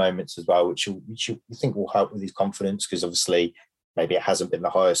dangerous moments as well, which you think will help with his confidence, because obviously maybe it hasn't been the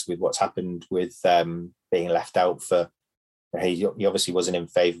highest with what's happened with being left out for he obviously wasn't in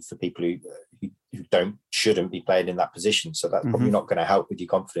favour for people who shouldn't be playing in that position. So that's probably not going to help with your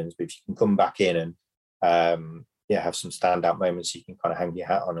confidence. But if you can come back in and have some standout moments you can kind of hang your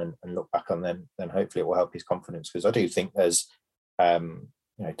hat on and look back on, then hopefully it will help his confidence. Because I do think there's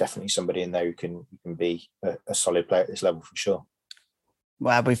definitely somebody in there who can be a solid player at this level for sure.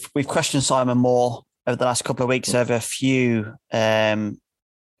 Well, we've questioned Simon Moore over the last couple of weeks over a few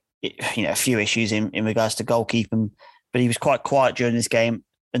issues in regards to goalkeeping, but he was quite quiet during this game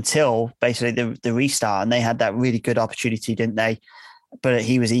until basically the restart, and they had that really good opportunity, didn't they? But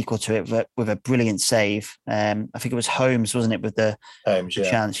he was equal to it with a brilliant save. I think it was Holmes, wasn't it, with the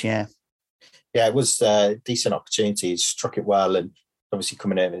chance? Yeah, it was a decent opportunity. He struck it well, and obviously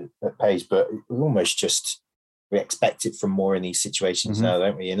coming in at pace, but we expect it from more in these situations now,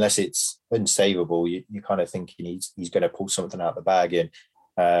 don't we? Unless it's unsavable, you're kind of thinking he's going to pull something out of the bag,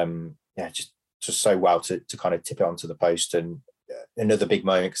 and just so well to kind of tip it onto the post. And another big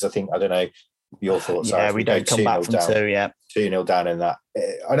moment, because I don't know your thoughts. Yeah, we don't come back from 2-0 down in that.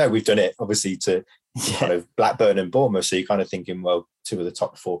 I know we've done it obviously to kind of Blackburn and Bournemouth, so you're kind of thinking, well, 2 of the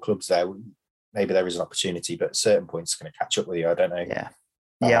top 4 clubs there, maybe there is an opportunity, but at certain points it's going to catch up with you. I don't know.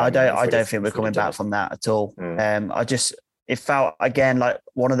 I don't think we're coming back from that at all. It felt again like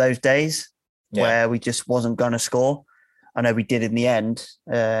one of those days where we just wasn't going to score. I know we did in the end,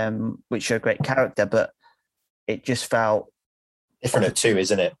 which showed great character, but it just felt different at 2,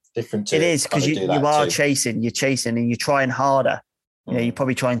 isn't it? Different. It is, because you are chasing, and you're trying harder. You're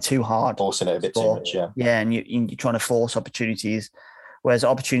probably trying too hard, forcing it a bit too much. And you're trying to force opportunities, whereas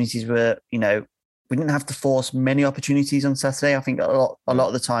opportunities were, we didn't have to force many opportunities on Saturday. I think a lot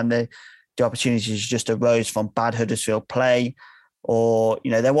of the time the opportunities just arose from bad Huddersfield play, or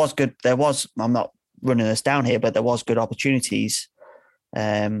there was. I'm not running us down here, but there was good opportunities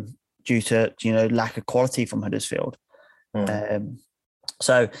due to lack of quality from Huddersfield.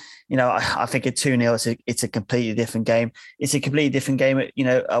 So I think at 2-0 it's a completely different game. It's a completely different game at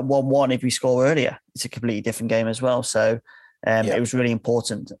 1-1 if we score earlier. It's a completely different game as well. So it was really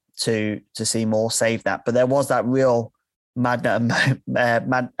important to see Moore save that. But there was that real moment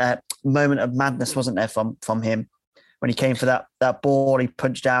of madness, wasn't there, from him when he came for that ball. He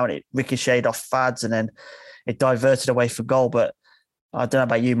punched down, it ricocheted off Fads, and then it diverted away for goal. But I don't know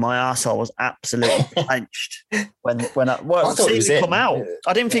about you, my arsehole was absolutely clenched when I thought it come out.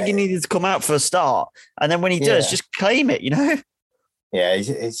 I didn't think he needed to come out for a start, and then when he does, just claim it, Yeah,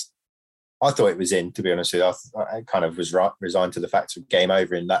 I thought it was in, to be honest with you. I kind of was resigned to the fact of game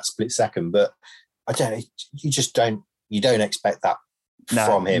over in that split second, but I don't know. You don't expect that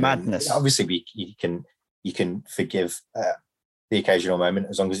from him. Madness. And obviously, you can forgive the occasional moment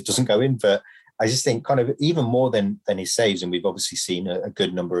as long as it doesn't go in, but I just think kind of even more than his saves, and we've obviously seen a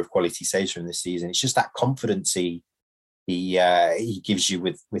good number of quality saves from this season. It's just that confidence he gives you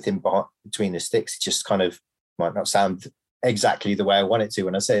with him between the sticks. It just kind of might not sound exactly the way I want it to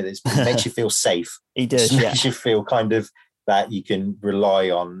when I say this, but it makes you feel safe. He does, makes you feel kind of that you can rely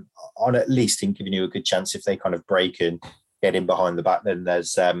on at least in giving you a good chance if they kind of break and get in behind the back. Then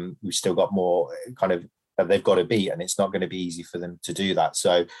there's we've still got more kind of that they've got to beat, and it's not going to be easy for them to do that.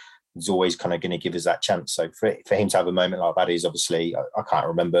 So he's always kind of going to give us that chance. So for him to have a moment like that is obviously, I can't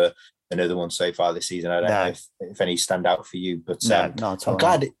remember another one so far this season. I don't know if any stand out for you, but I'm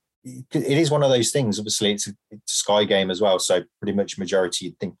glad it is one of those things. Obviously, it's a Sky game as well, so pretty much majority,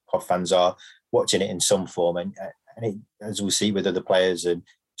 you'd think, Pod fans are watching it in some form. And it, as we'll see with other players and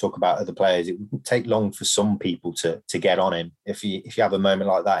talk about other players, it wouldn't take long for some people to get on him. If you have a moment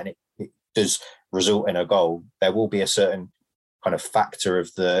like that and it does result in a goal, there will be a certain kind of factor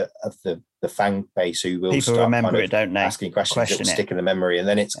of the fan base who will people start remember kind of it, don't they? asking questions that will stick in the memory, and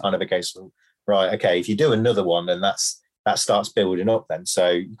then it's kind of a case of, right, okay, if you do another one, then that starts building up. Then so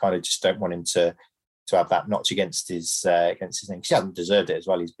you kind of just don't want him to have that notch against his name. He hasn't deserved it as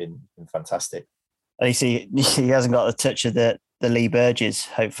well. He's been fantastic. At least he hasn't got the touch of the Lee Burgess,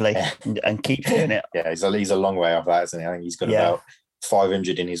 hopefully, and keep doing it. Yeah, he's a long way off that, isn't he? I think he's got about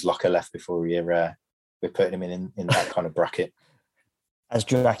 500 in his locker left before we're putting him in that kind of bracket. As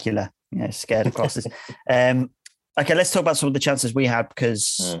Dracula, scared of crosses. Okay, let's talk about some of the chances we had,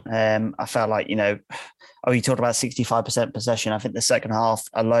 because I felt like, you talked about 65% possession. I think the second half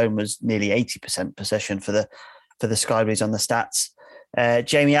alone was nearly 80% possession for the Sky Blues on the stats.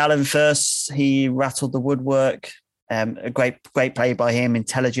 Jamie Allen first, he rattled the woodwork. A great play by him,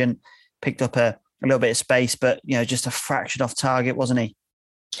 intelligent, picked up a little bit of space, but just a fraction off target, wasn't he?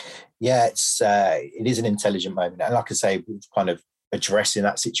 Yeah, it is an intelligent moment, and like I say, we've kind of addressing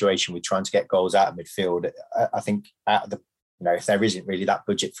that situation with trying to get goals out of midfield. I think out of if there isn't really that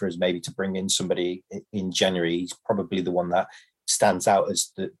budget for us maybe to bring in somebody in January, he's probably the one that stands out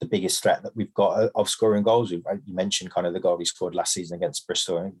as the biggest threat that we've got of scoring goals. You mentioned kind of the goal he scored last season against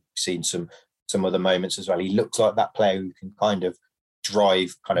Bristol. And we've seen some other moments as well. He looks like that player who can kind of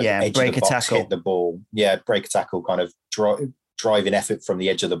drive kind of edge of the box, tackle. Hit the ball. Yeah, break a tackle, kind of driving effort from the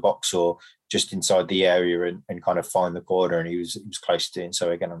edge of the box or just inside the area and kind of find the corner. And he was close to doing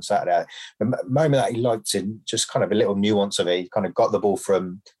so again on Saturday. The moment that he liked it, just kind of a little nuance of it, he kind of got the ball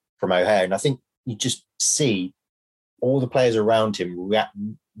from O'Hare. And I think you just see all the players around him react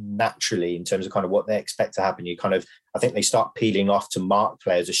naturally in terms of kind of what they expect to happen. I think they start peeling off to mark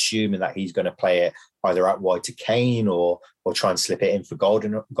players, assuming that he's going to play it either out wide to Kane or try and slip it in for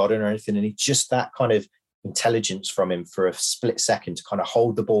Godden or anything. And it's just that kind of intelligence from him for a split second to kind of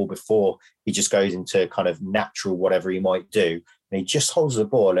hold the ball before he just goes into kind of natural whatever he might do. And he just holds the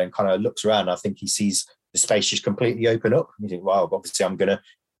ball and kind of looks around. I think he sees the space just completely open up. And you think, wow, obviously I'm going to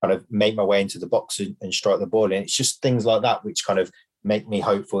kind of make my way into the box and strike the ball. And it's just things like that which kind of make me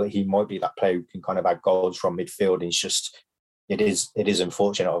hopeful that he might be that player who can kind of add goals from midfield. And it's just, it is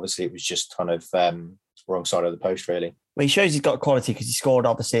unfortunate. Obviously, it was just kind of wrong side of the post, really. Well, he shows he's got quality because he scored,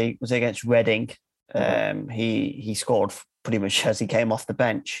 obviously, was against Reading. He scored pretty much as he came off the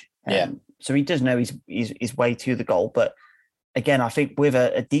bench. So he does know his way to the goal. But again, I think with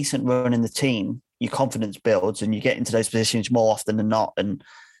a decent run in the team, your confidence builds and you get into those positions more often than not and,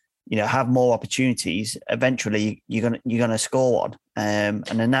 have more opportunities. Eventually, you're gonna score one. And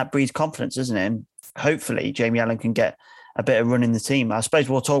then that breeds confidence, doesn't it? And hopefully Jamie Allen can get a bit of run in the team. I suppose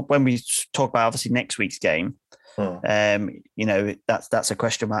we'll talk when we talk about obviously next week's game. That's a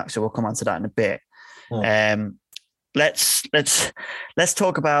question mark. So we'll come on to that in a bit. Let's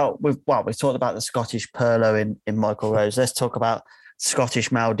talk about we've talked about the Scottish Pirlo in Michael Rose. Let's talk about Scottish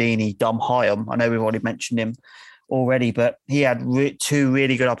Maldini, Dom Hyam. I know we've already mentioned him already, but he had two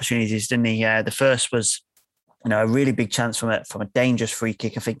really good opportunities, didn't he? The first was a really big chance from a dangerous free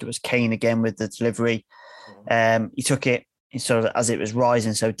kick. I think it was Kane again with the delivery. He took it sort of as it was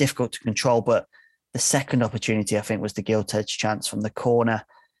rising, so difficult to control. But the second opportunity, I think, was the gilt-edged chance from the corner.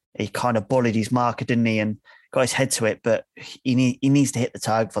 He kind of bullied his marker, didn't he, and got his head to it. But he needs to hit the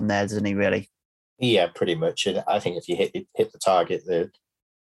target from there, doesn't he, really? Yeah, pretty much. And I think if you hit the target,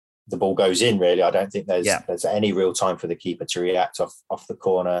 the ball goes in, really. I don't think there's any real time for the keeper to react off the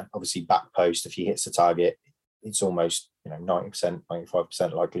corner. Obviously, back post, if he hits the target, it's almost 90%,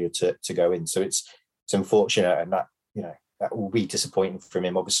 95% likely to go in. So it's unfortunate, and that will be disappointing from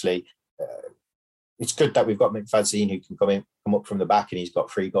him. Obviously, it's good that we've got McFadzean who can come up from the back, and he's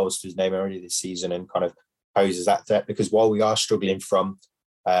got 3 goals to his name already this season, and kind of poses that threat. Because while we are struggling from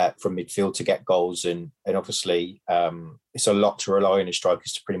midfield to get goals, and obviously it's a lot to rely on as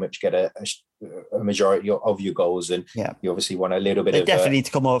strikers to pretty much get a majority of your goals, and you obviously want a little bit. They definitely need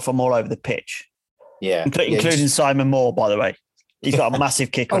to come from all over the pitch. Yeah, including Simon Moore, by the way. He's got a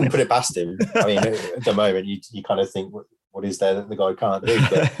massive kick on him. Put it past him. I mean, at the moment, you kind of think, what is there that the guy can't do?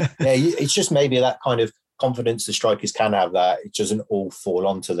 But it's just maybe that kind of confidence the strikers can have, that it doesn't all fall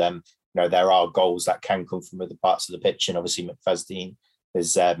onto them. There are goals that can come from other parts of the pitch, and obviously McFadzean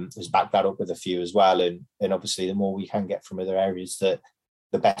has backed that up with a few as well. And obviously, the more we can get from other areas, the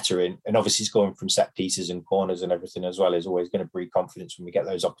better. And obviously, scoring from set pieces and corners and everything as well is always going to breed confidence when we get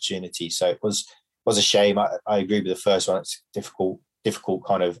those opportunities. So it was a shame. I agree with the first one. It's difficult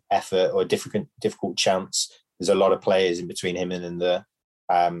kind of effort or difficult chance. There's a lot of players in between him and the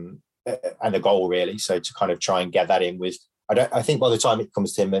goal, really. So to kind of try and get that in with, I think by the time it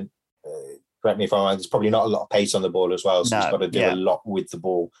comes to him, and correct me if I'm wrong, there's probably not a lot of pace on the ball as well. So he's got to do a lot with the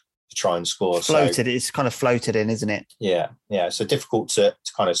ball to try and score. It's kind of floated in, isn't it? Yeah. So difficult to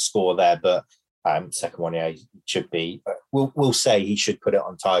kind of score there, but second one, he should be. We'll say he should put it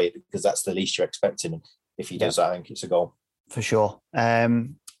on target, because that's the least you're expecting. And if he does, I think it's a goal for sure.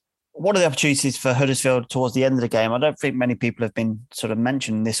 One of the opportunities for Huddersfield towards the end of the game, I don't think many people have been sort of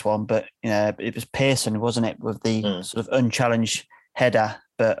mentioning this one, but it was Pearson, wasn't it, with the sort of unchallenged header,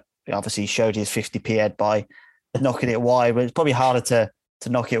 but obviously showed his 50p head by knocking it wide. But it's probably harder to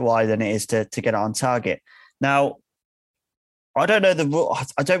knock it wide than it is to get it on target. Now, I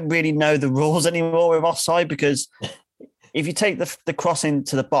don't really know the rules anymore with offside, because if you take the cross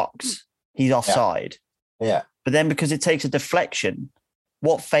into the box, he's offside. Yeah. But then because it takes a deflection,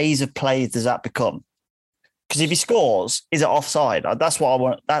 what phase of play does that become? Because if he scores, is it offside? That's what I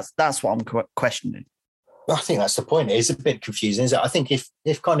want. That's what I'm questioning. I think that's the point. It's a bit confusing, isn't it? I think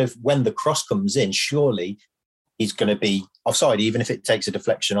if kind of when the cross comes in, surely he's going to be offside, even if it takes a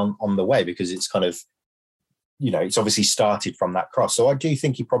deflection on the way, because it's kind of, it's obviously started from that cross. So I do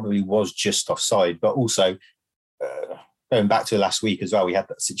think he probably was just offside, but also going back to last week as well, we had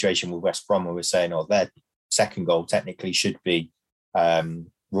that situation with West Brom where we're saying, oh, their second goal technically should be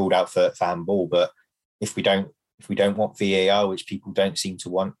ruled out for handball. But if we don't want VAR, which people don't seem to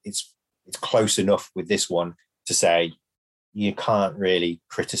want, it's close enough with this one to say you can't really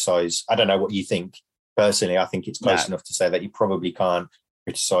criticise. I don't know what you think. Personally, I think it's close enough to say that you probably can't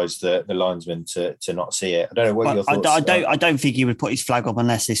criticise the linesman to not see it. I don't know what your thoughts are. I don't think he would put his flag up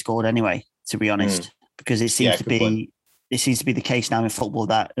unless they scored anyway, to be honest, because it seems to be point. It seems to be the case now in football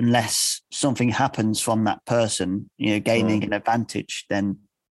that unless something happens from that person, gaining an advantage, then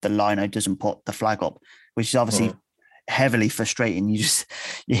the lino doesn't put the flag up, which is obviously heavily frustrating. You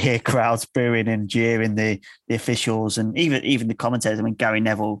hear crowds booing and jeering the officials and even the commentators. I mean, Gary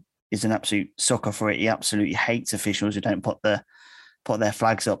Neville is an absolute sucker for it. He absolutely hates officials who don't put their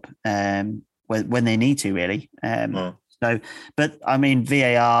flags up when they need to, really. So, but I mean,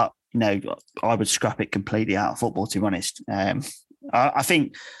 VAR, I would scrap it completely out of football, to be honest. I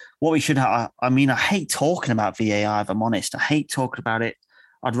think what we should have, I hate talking about VAR, if I'm honest. I hate talking about it.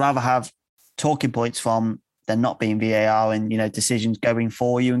 I'd rather have talking points from there not being VAR and, decisions going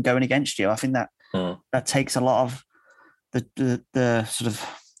for you and going against you. I think that takes a lot of the sort of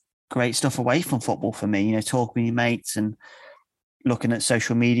great stuff away from football for me, talking with your mates and looking at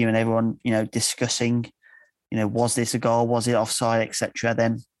social media and everyone, discussing, was this a goal? Was it offside, etc.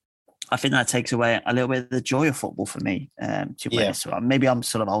 Then I think that takes away a little bit of the joy of football for me. To be honest, so maybe I'm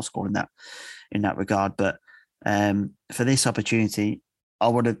sort of old school in that regard, but for this opportunity, I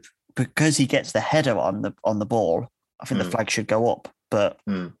would have, because he gets the header on the ball. I think the flag should go up, but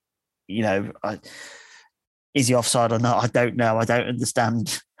is he offside or not? I don't know. I don't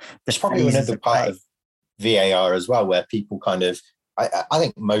understand. There's probably another part of VAR as well, where people kind of, I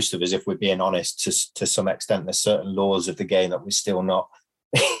think most of us, if we're being honest, to some extent, there's certain laws of the game that we're still not.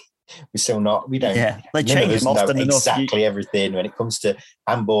 We don't. Yeah, they change know exactly everything when it comes to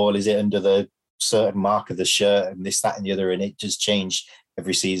handball. Is it under the certain mark of the shirt and this, that, and the other? And it just changed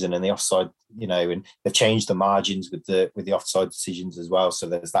every season. And the offside, and they've changed the margins with the offside decisions as well. So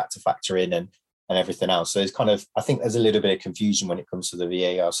there's that to factor in and everything else. So it's kind of, I think there's a little bit of confusion when it comes to the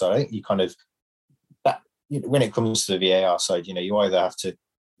VAR. So I think you kind of when it comes to the VAR side, you either have to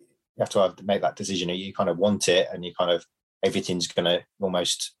make that decision, or you kind of want it, and you kind of everything's going to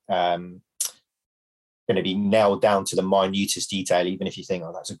almost going to be nailed down to the minutest detail. Even if you think,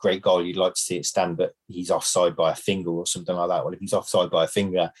 oh, that's a great goal, you'd like to see it stand, but he's offside by a finger or something like that. Well, if he's offside by a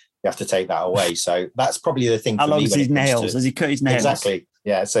finger, you have to take that away. So that's probably the thing. How long is his nails? Has he cut his nails? Exactly.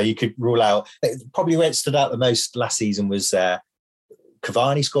 Yeah. So you could rule out. Probably where it stood out the most last season was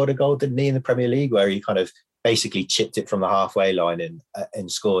Cavani scored a goal, didn't he, in the Premier League, where he kind of basically chipped it from the halfway line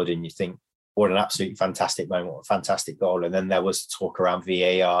and scored. And you think, what an absolutely fantastic moment, what a fantastic goal. And then there was talk around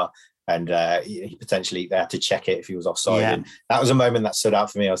VAR, and he potentially they had to check it if he was offside. Yeah. And that was a moment that stood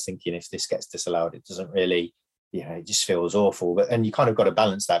out for me. I was thinking, if this gets disallowed, it doesn't really, it just feels awful. And you kind of got to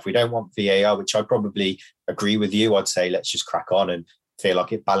balance that. If we don't want VAR, which I probably agree with you, I'd say let's just crack on and feel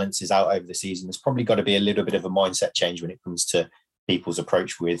like it balances out over the season. There's probably got to be a little bit of a mindset change when it comes to people's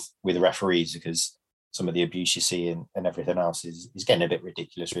approach with referees, because some of the abuse you see and everything else is getting a bit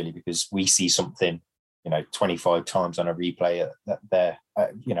ridiculous, really, because we see something, 25 times on a replay at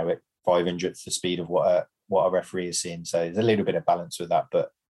 500th the speed of what a referee is seeing. So there's a little bit of balance with that,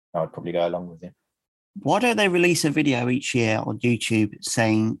 but I'd probably go along with it. Why don't they release a video each year on YouTube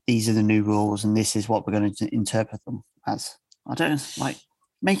saying these are the new rules and this is what we're going to interpret them as? I don't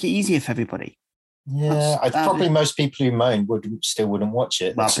make it easier for everybody. Yeah, probably most people who moan wouldn't watch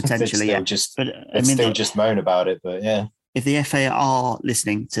it. Well, potentially, yeah. Just moan about it, but yeah. If the FA are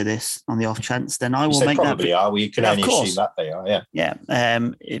listening to this on the off chance, then I will make that. Probably are. We can only assume that they are. Yeah. Yeah.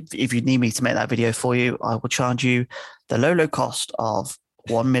 If you need me to make that video for you, I will charge you the low cost of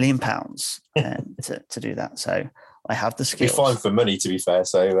 £1 million to do that. So I have the skills. Be fine for money, to be fair.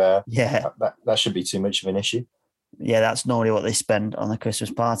 So yeah, that should be too much of an issue. Yeah, that's normally what they spend on the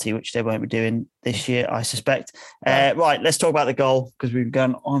Christmas party, which they won't be doing this year, I suspect. Right, let's talk about the goal, because we've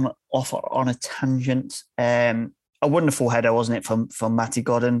gone off on a tangent. A wonderful header, wasn't it, from Matty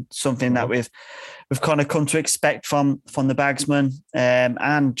Godden? Something that we've kind of come to expect from the Bagsman.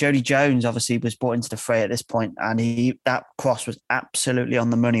 And Jody Jones obviously was brought into the fray at this point, and that cross was absolutely on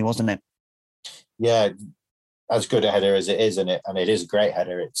the money, wasn't it? Yeah, as good a header as it is, and it is a great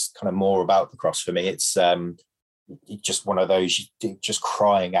header. It's kind of more about the cross for me. It's just one of those, just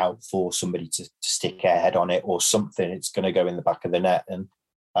crying out for somebody to stick a head on it or something. It's going to go in the back of the net, and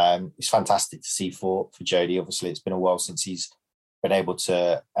it's fantastic to see for Jody. Obviously, it's been a while since he's been able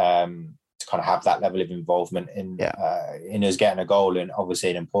to kind kind of have that level of involvement in us getting a goal, and obviously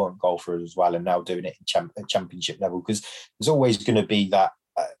an important goal for us as well, and now doing it at championship level, because there's always going to be that,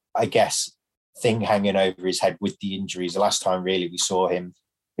 I guess, thing hanging over his head with the injuries. The last time really we saw him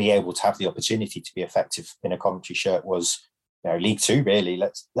be able to have the opportunity to be effective in a Coventry shirt was, League Two, really.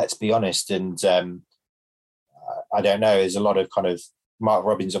 Let's be honest. And I don't know, there's a lot of kind of, Mark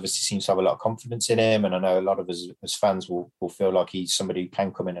Robins obviously seems to have a lot of confidence in him, and I know a lot of us as fans will feel like he's somebody who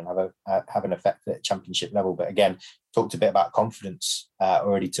can come in and have an effect at championship level. But again, talked a bit about confidence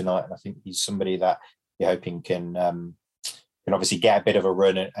already tonight, and I think he's somebody that you're hoping can obviously get a bit of a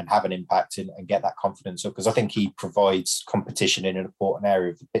run and have an impact and get that confidence up, because I think he provides competition in an important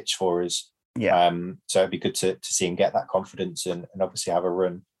area of the pitch for us. Yeah. So it'd be good to see him get that confidence and obviously have a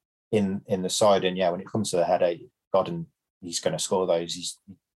run in the side. And when it comes to the headache, Godden, he's going to score those.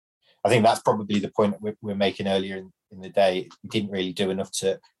 I think that's probably the point that we're making earlier in the day. We didn't really do enough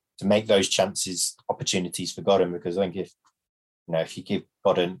to make those chances opportunities for Godden, because I think if you give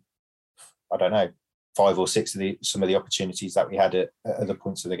Godden, I don't know, 5 or 6 of some of the opportunities that we had at other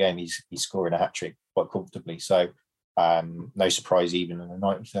points of the game, he's scoring a hat-trick quite comfortably. So no surprise, even in the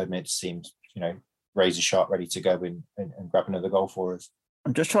 93rd minute, seems, razor sharp, ready to go and grab another goal for us.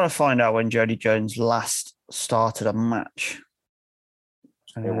 I'm just trying to find out when Jody Jones last started a match.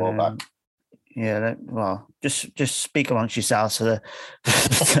 A while back. Yeah, well, just speak amongst yourselves. No,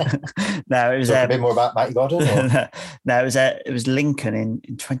 it was a bit more about Matty Godden. No, it was Lincoln in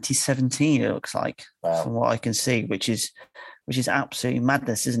 2017. It looks like, from what I can see, which is absolutely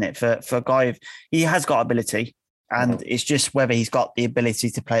madness, isn't it? For a guy, he has got ability, and it's just whether he's got the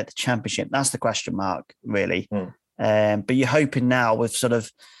ability to play at the Championship. That's the question mark, really. But you're hoping now with sort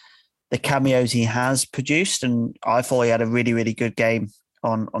of the cameos he has produced, and I thought he had a really, really good game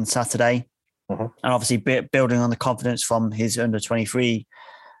on Saturday. And obviously building on the confidence from his under-23,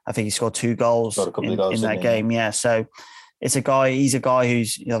 I think he scored 2 goals in that game. Yeah, so he's a guy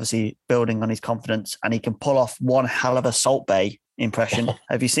who's obviously building on his confidence, and he can pull off one hell of a Salt Bay impression.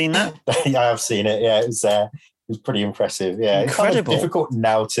 Have you seen that? Yeah, I've seen it. Yeah, it was pretty impressive. Yeah, incredible. It's kind of difficult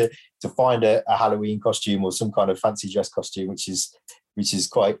now to find a Halloween costume or some kind of fancy dress costume, which is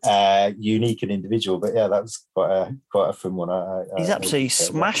quite unique and individual. But yeah, that was quite a fun one. He's absolutely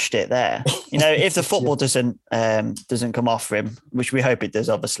smashed it there. If the football doesn't come off for him, which we hope it does,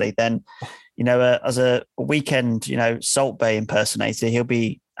 obviously, then as a weekend Salt Bay impersonator, he'll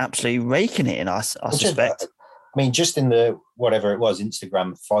be absolutely raking it in. I suspect. I mean, just in the whatever it was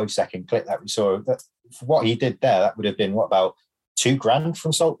Instagram 5-second clip that we saw, that for what he did there, that would have been about $2,000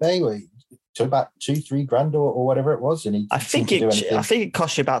 from Salt Bay. To about $2-3 or whatever it was, and I think it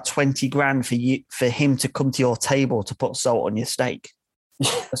cost you about $20,000 for him to come to your table to put salt on your steak,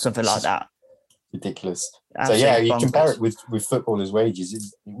 or something like that. Ridiculous. Absolutely. So you compare it with footballers' wages, it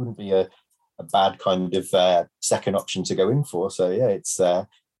wouldn't be a bad kind of second option to go in for. So it's it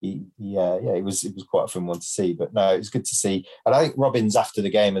was quite a fun one to see. But no, it was good to see, and I think Robins after the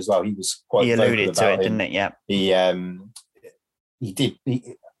game as well, he was quite. He alluded to it, didn't it? Yeah. He did.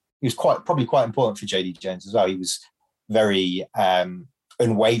 He was probably quite important for JD Jones as well. He was very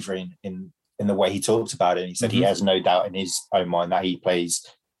unwavering in the way he talked about it. And he said he has no doubt in his own mind that he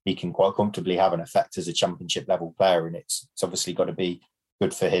can quite comfortably have an effect as a championship level player. And it's obviously got to be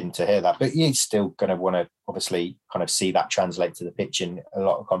good for him to hear that. But he's still going to want to obviously kind of see that translate to the pitch, and a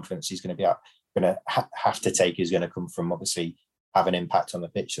lot of confidence he's going to be have to take is going to come from obviously have an impact on the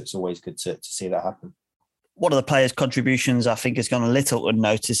pitch. So it's always good to see that happen. One of the players' contributions I think has gone a little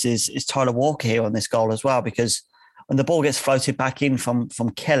unnoticed is Tyler Walker here on this goal as well, because when the ball gets floated back in from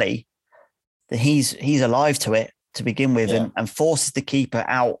Kelly, he's alive to it to begin with, and forces the keeper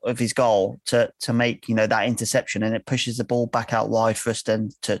out of his goal to make that interception, and it pushes the ball back out wide for us then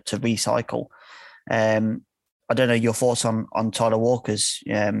to recycle. I don't know your thoughts on Tyler Walker's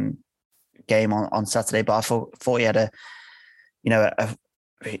game on Saturday, but I thought he had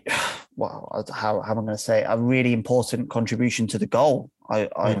how am I going to say, a really important contribution to the goal,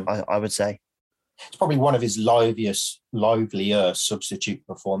 I would say. It's probably one of his livelier substitute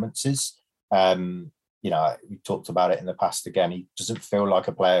performances. We talked about it in the past. Again, he doesn't feel like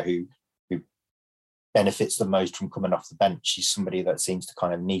a player who benefits the most from coming off the bench. He's somebody that seems to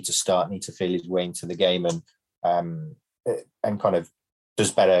kind of need to feel his way into the game, and kind of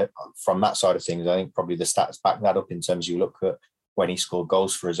does better from that side of things. I think probably the stats back that up in terms you look at when he scored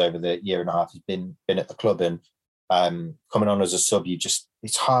goals for us over the year and a half he's been at the club, and coming on as a sub,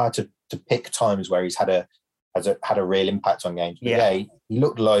 it's hard to pick times where he's had a real impact on games. But he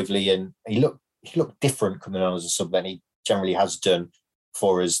looked lively, and he looked different coming on as a sub than he generally has done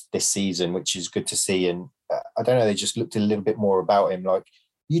for us this season, which is good to see. And I don't know, they just looked a little bit more about him. Like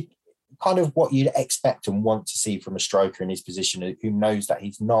kind of what you'd expect and want to see from a striker in his position, who knows that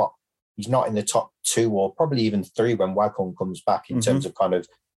he's not in the top 2 or probably even 3 when Waghorn comes back in terms of kind of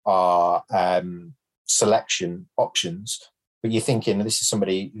our selection options. But you're thinking this is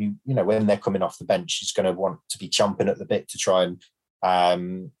somebody who, when they're coming off the bench, is going to want to be chomping at the bit to try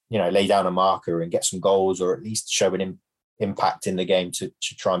and, lay down a marker and get some goals, or at least show an impact in the game to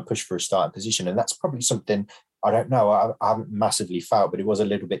try and push for a starting position. And that's probably something, I don't know, I haven't massively felt, but it was a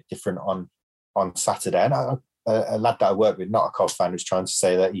little bit different on Saturday. And a lad that I worked with, not a Cov fan, was trying to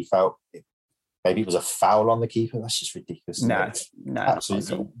say that he felt maybe it was a foul on the keeper. That's just ridiculous. No,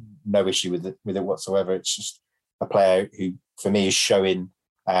 absolutely no issue with it whatsoever. It's just a player who, for me, is showing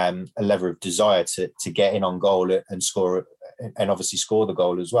a level of desire to get in on goal and score, and obviously score the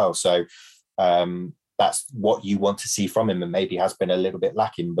goal as well. So that's what you want to see from him, and maybe has been a little bit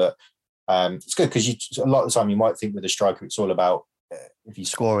lacking. But it's good because a lot of the time you might think with a striker it's all about if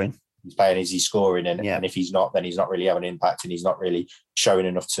he's scoring. He's playing, is he scoring? And if he's not, then he's not really having an impact, and he's not really showing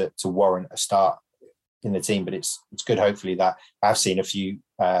enough to warrant a start in the team. But it's good, hopefully, that I've seen a few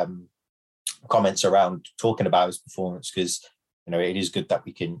comments around talking about his performance, because it is good that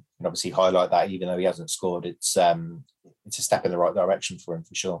we can obviously highlight that, even though he hasn't scored. It's a step in the right direction for him,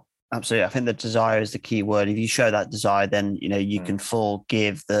 for sure. Absolutely. I think the desire is the key word. If you show that desire, then you can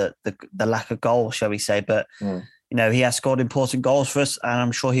forgive the lack of goal, shall we say. But he has scored important goals for us, and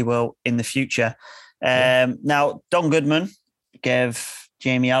I'm sure he will in the future. Now, Don Goodman gave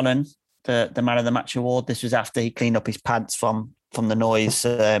Jamie Allen the Man of the Match award. This was after he cleaned up his pants from the noise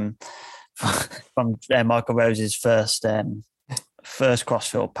from Michael Rose's first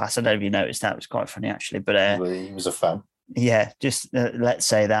crossfield pass. I don't know if you noticed that. It was quite funny, actually. But he was a fan. Yeah, just let's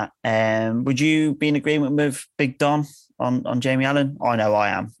say that. Would you be in agreement with Big Don on Jamie Allen? I know I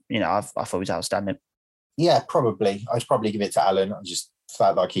am. I thought he was outstanding. Yeah, probably. I'd probably give it to Allen. I just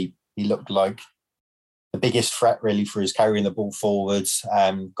felt like he looked like the biggest threat, really, for his carrying the ball forwards,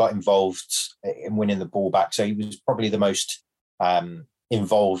 got involved in winning the ball back. So he was probably the most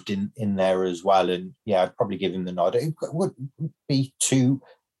involved in there as well. And yeah, I'd probably give him the nod. It wouldn't be too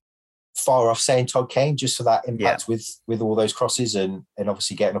far off saying Todd Kane, just for that impact with all those crosses and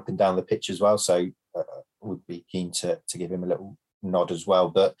obviously getting up and down the pitch as well. So would be keen to give him a little nod as well.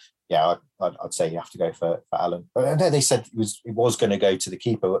 But yeah, I'd say you have to go for Allen. But I know they said it was going to go to the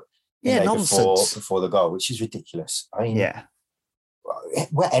keeper. Before the goal, which is ridiculous. I mean,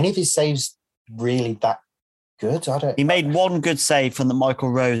 were any of his saves really that good? He made one good save from the Michael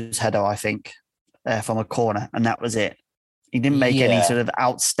Rose header, I think, from a corner, and that was it. He didn't make any sort of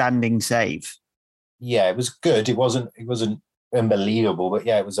outstanding save. Yeah, it was good. It wasn't unbelievable, but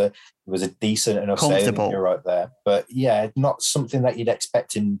yeah, it was a decent enough save. You're right there, but yeah, not something that you'd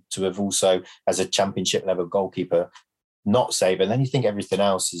expect him to have also as a championship level goalkeeper not save. And then you think everything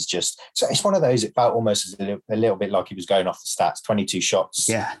else is just, so it's one of those, it felt almost as a little bit like he was going off the stats, 22 shots,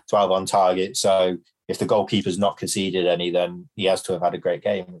 12 on target. So if the goalkeeper's not conceded any, then he has to have had a great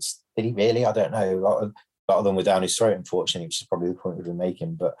game. Did he really? I don't know. A lot of them were down his throat, unfortunately, which is probably the point we've been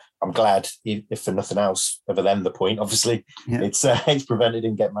making. But I'm glad, if for nothing else, other than the point, obviously, it's prevented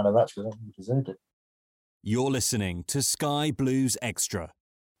him getting man of the match, because I think he deserved it. You're listening to Sky Blues Extra.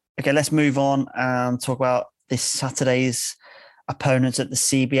 Okay, let's move on and talk about this Saturday's opponents at the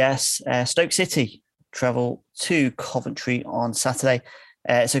CBS. Stoke City travel to Coventry on Saturday.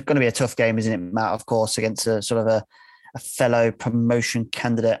 It's going to be a tough game, isn't it, Matt? Of course, against a sort of a fellow promotion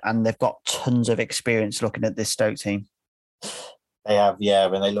candidate, and they've got tons of experience looking at this Stoke team. They have,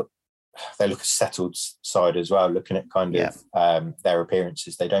 and they look a settled side as well. Looking at kind of their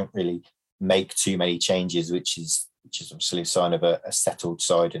appearances, they don't really make too many changes, which is obviously a sign of a settled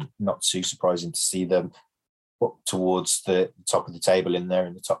side, and not too surprising to see them up towards the top of the table in there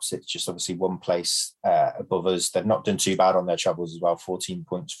in the top 6, just obviously one place above us. They've not done too bad on their travels as well, 14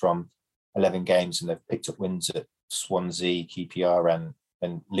 points from 11 games, and they've picked up wins at Swansea, QPR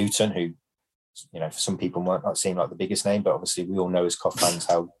and Luton, who, for some people might not seem like the biggest name, but obviously we all know as Cov fans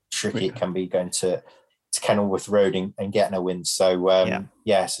how tricky it can be going to Kenilworth Road and getting a win. So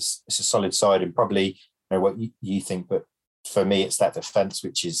it's a solid side, and probably what you think, but for me it's that defence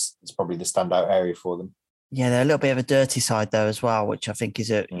which is probably the standout area for them. Yeah, they're a little bit of a dirty side though as well, which I think is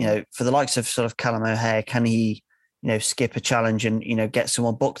for the likes of sort of Callum O'Hare, can he, skip a challenge and, get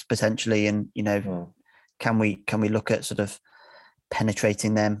someone booked potentially, and, can we look at sort of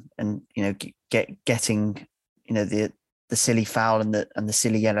penetrating them and, getting, the silly foul and the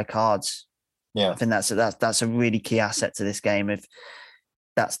silly yellow cards. Yeah. I think that's a really key asset to this game. If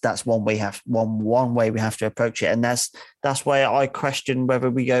that's one way we have to approach it. And that's why I question whether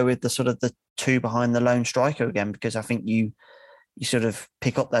we go with the sort of the 2 behind the lone striker again, because I think you you sort of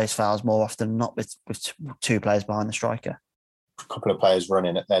pick up those fouls more often than not with two players behind the striker. A couple of players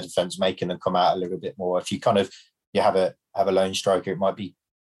running at their defence, making them come out a little bit more. If you you have a lone striker, it might be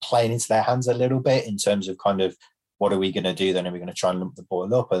playing into their hands a little bit in terms of kind of what are we going to do then? Are we going to try and lump the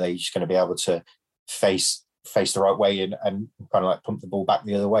ball up? Are they just going to be able to face the right way and kind of like pump the ball back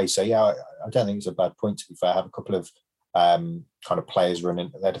the other way? So yeah, I don't think it's a bad point, to be fair. Have a couple of kind of players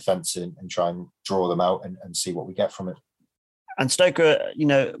running at their defence and try and draw them out and see what we get from it. And Stoke are,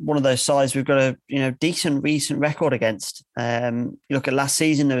 one of those sides we've got a, decent recent record against. You look at last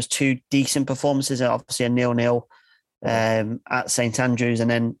season, there was 2 decent performances, obviously a 0-0 at St Andrews, and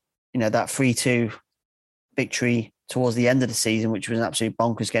then, that 3-2 victory towards the end of the season, which was an absolute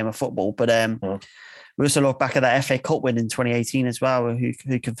bonkers game of football. But we also look back at that FA Cup win in 2018 as well. Who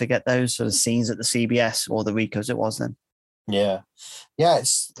can forget those sort of scenes at the CBS, or the Ricohs it was then? Yeah.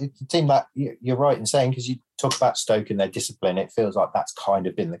 It's a team that you're right in saying, because you talk about Stoke and their discipline, it feels like that's kind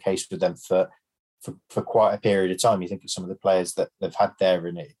of been the case with them for quite a period of time. You think of some of the players that they've had there,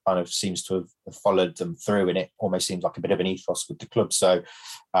 and it kind of seems to have followed them through, and it almost seems like a bit of an ethos with the club. So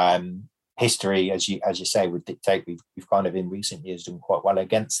history, as you say, would dictate we've kind of in recent years done quite well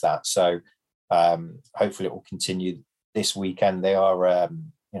against that. So hopefully it will continue this weekend. They are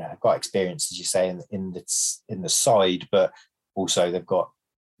quite experienced, as you say, in the side, but also they've got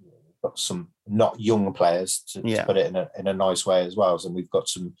some not young players to put it in a nice way as well. So we've got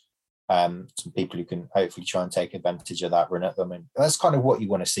some people who can hopefully try and take advantage of that, run at them, and that's kind of what you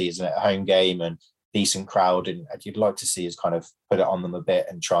want to see, isn't it? A home game and decent crowd, and you'd like to see is kind of put it on them a bit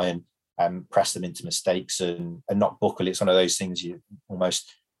and try and press them into mistakes and not buckle. It's one of those things you want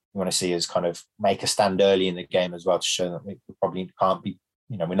to see is kind of make a stand early in the game as well, to show that we probably can't be,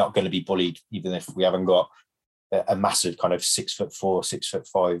 we're not going to be bullied, even if we haven't got a massive kind of 6'4",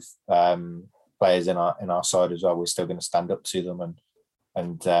 6'5" players in our side as well. We're still going to stand up to them,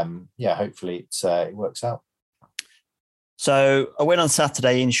 and hopefully it works out. So a win on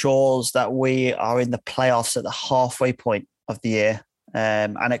Saturday ensures that we are in the playoffs at the halfway point of the year,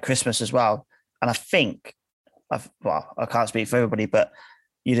 and at Christmas as well. And I think, I can't speak for everybody, but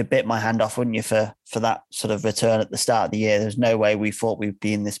you'd have bit my hand off, wouldn't you, for that sort of return at the start of the year? There's no way we thought we'd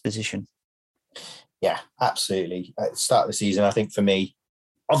be in this position. Yeah, absolutely. At the start of the season, I think for me,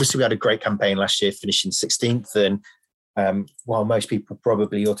 obviously we had a great campaign last year, finishing 16th. And while most people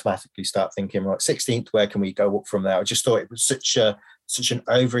probably automatically start thinking, right, 16th, where can we go up from there? I just thought it was such an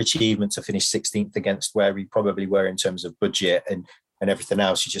overachievement to finish 16th against where we probably were in terms of budget and everything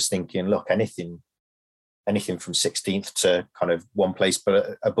else. You're just thinking, look, anything from 16th to kind of one place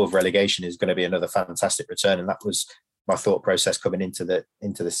but above relegation is going to be another fantastic return, and that was my thought process coming into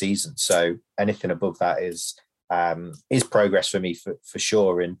the season. So anything above that is progress for me for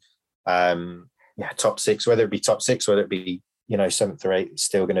sure. And top 6, whether it be top 6, whether it be 7th or 8th, it's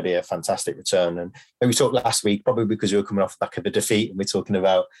still going to be a fantastic return. And we talked last week, probably because we were coming off the back of a defeat, and we're talking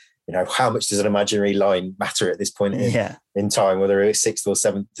about how much does an imaginary line matter at this point in time? Whether it's 6th or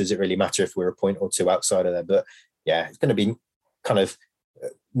 7th, does it really matter if we're a point or 2 outside of there? But yeah, it's going to be kind of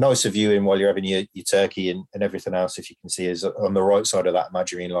nicer viewing while you're having your turkey and everything else, if you can see is on the right side of that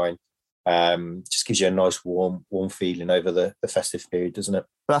imaginary line. Just gives you a nice warm feeling over the festive period, doesn't it?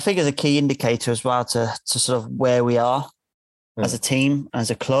 But I think it's a key indicator as well to sort of where we are as a team,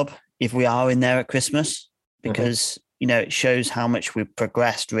 as a club, if we are in there at Christmas, because it shows how much we've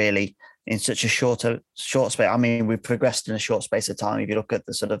progressed really in such a short space. I mean, we've progressed in a short space of time. If you look at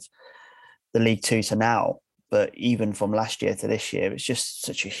the sort of the League Two to now, but even from last year to this year, it's just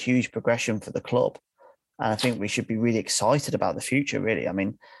such a huge progression for the club. And I think we should be really excited about the future, really. I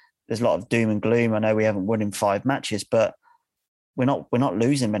mean, there's a lot of doom and gloom. I know we haven't won in 5 matches, but we're not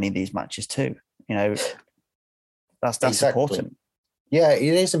losing many of these matches too. That's exactly. Important. Yeah, it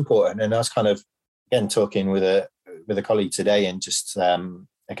is important. And I was kind of, again, talking with a colleague today, and just,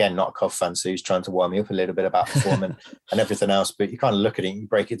 again, not a Cov fan, so he's trying to warm me up a little bit about the form and everything else. But you kind of look at it, you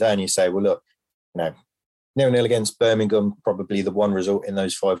break it down, and you say, well, look, 0-0 against Birmingham, probably the one result in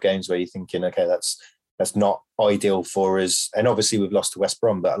those 5 games where you're thinking, okay, that's not ideal for us. And obviously we've lost to West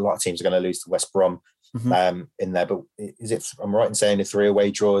Brom, but a lot of teams are going to lose to West Brom in there. But I'm right in saying the 3 away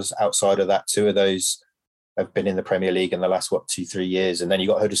draws outside of that, 2 of those have been in the Premier League in the last 2-3 years, and then you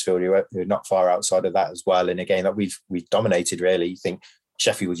got Huddersfield who are not far outside of that as well. And again, that we've dominated really. You think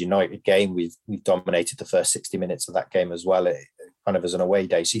Sheffield United game, we've dominated the first 60 minutes of that game as well, kind of as an away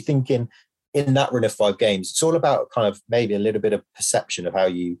day. So you're thinking in that run of 5 games, it's all about kind of maybe a little bit of perception of how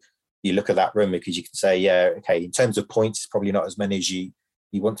you look at that run, because you can say, yeah, okay, in terms of points, it's probably not as many as you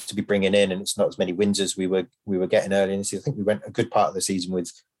want to be bringing in, and it's not as many wins as we were getting early in the season. I think we went a good part of the season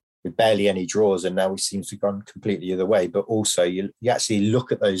with with barely any draws, and now we seem to have gone completely the other way. But also, you actually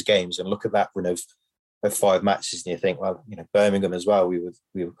look at those games and look at that run of 5 matches, and you think, well, Birmingham as well, we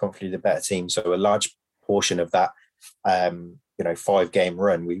were comfortably the better team. So a large portion of that, 5-game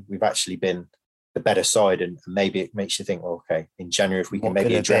run, we've actually been the better side, and maybe it makes you think, well, okay, in January, if we can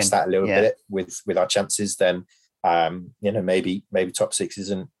maybe address that a little bit with our chances, then maybe top 6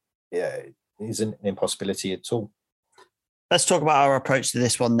 isn't an impossibility at all. Let's talk about our approach to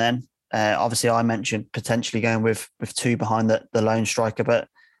this one then. Obviously, I mentioned potentially going with 2 behind the lone striker, but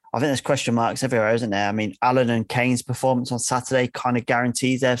I think there's question marks everywhere, isn't there? I mean, Allen and Kane's performance on Saturday kind of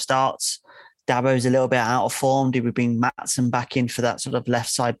guarantees their starts. Dabo's a little bit out of form. Did we bring Maatsen back in for that sort of left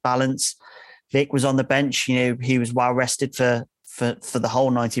side balance? Vic was on the bench. He was well rested for the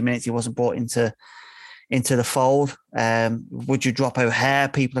whole 90 minutes. He wasn't brought into the fold. Would you drop O'Hare?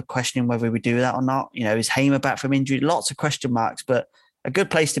 People are questioning whether we do that or not. Is Hamer back from injury? Lots of question marks, but a good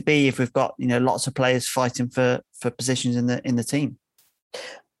place to be if we've got lots of players fighting for positions in the team.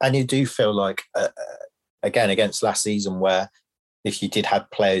 And you do feel like, again, against last season, where if you did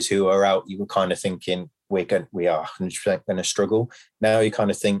have players who are out, you were kind of thinking we are 100% going to struggle. Now you kind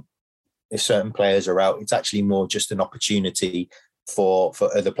of think if certain players are out, it's actually more just an opportunity for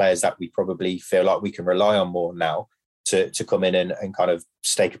other players that we probably feel like we can rely on more now to come in and kind of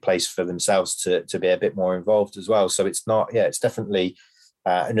stake a place for themselves to be a bit more involved as well. So it's definitely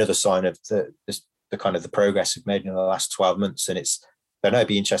another sign of the kind of the progress we've made in the last 12 months. And I know I'd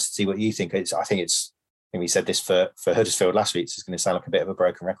be interested to see what you think. I think we said this for Huddersfield last week. It's going to sound like a bit of a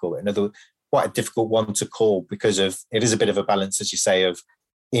broken record, but another quite a difficult one to call because it is a bit of a balance, as you say, of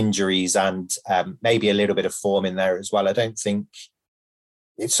injuries and maybe a little bit of form in there as well. I don't think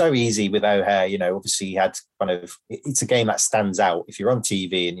it's so easy with O'Hare. Obviously he had it's a game that stands out. If you're on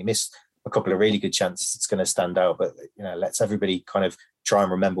TV and you miss a couple of really good chances, it's going to stand out. But, let's everybody kind of try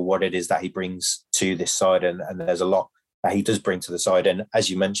and remember what it is that he brings to this side. And there's a lot that he does bring to the side. And as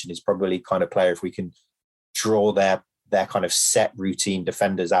you mentioned, he's probably kind of player, if we can draw their kind of set routine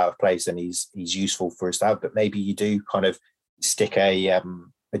defenders out of place, and he's useful for us to have. But maybe you do kind of stick a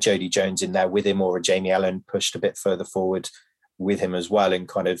Jody Jones in there with him, or a Jamie Allen pushed a bit further forward with him as well, and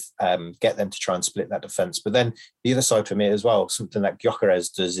kind of get them to try and split that defence. But then the other side for me as well, something that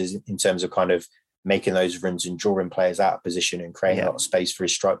Gyökeres does is in terms of kind of making those runs and drawing players out of position and creating a lot of space for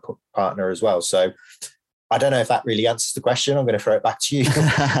his strike partner as well. So I don't know if that really answers the question. I'm going to throw it back to you.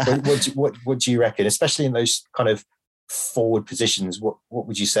 What do you reckon, especially in those kind of forward positions? What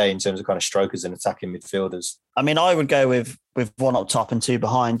would you say in terms of kind of strikers and attacking midfielders? I mean, I would go with 1 up top and 2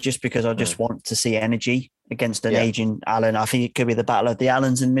 behind, just because I just want to see energy against an aging Allen. I think it could be the battle of the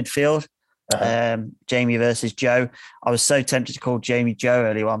Allens in midfield. Jamie versus Joe. I was so tempted to call Jamie Joe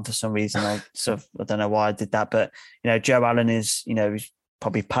earlier on for some reason. I don't know why I did that, but Joe Allen is he's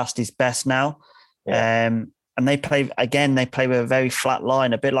probably past his best now. And they play with a very flat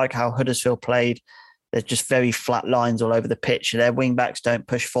line, a bit like how Huddersfield played. There's just very flat lines all over the pitch. Their wing backs don't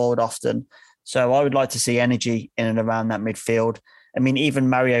push forward often. So I would like to see energy in and around that midfield. I mean, even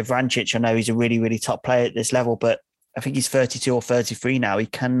Mario Vrancic, I know he's a really, really top player at this level, but I think he's 32 or 33 now. He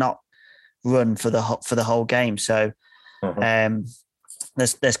cannot run for the whole game. So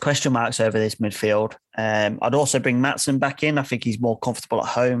there's question marks over this midfield. I'd also bring Maatsen back in. I think he's more comfortable at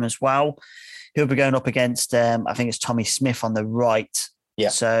home as well. He'll be going up against, I think it's Tommy Smith on the right. Yeah.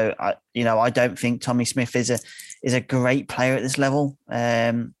 So I don't think Tommy Smith is a great player at this level.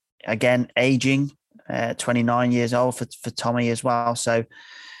 Again, aging, 29 years old for Tommy as well. So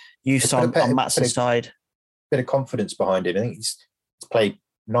use on Maatsen's side. Bit of confidence behind him. I think he's played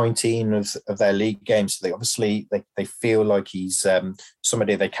 19 of their league games. So they obviously they feel like he's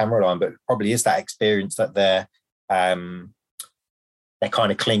somebody they can rely on, but probably is that experience that they're kind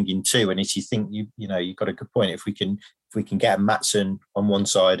of clinging to. And if you think you've got a good point, if we can get a Maatsen on one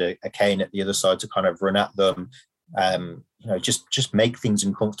side, a Kane at the other side to kind of run at them, just make things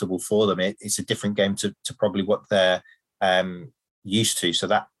uncomfortable for them. It's a different game to probably what they're used to. So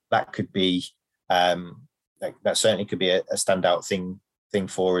that could be that certainly could be a standout thing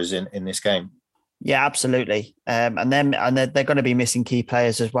for us in this game. Yeah, absolutely. And they're going to be missing key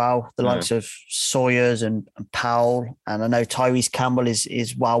players as well, the likes of Sawyers and Powell. And I know Tyrese Campbell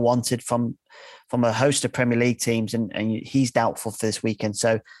is well wanted from a host of Premier League teams, and he's doubtful for this weekend.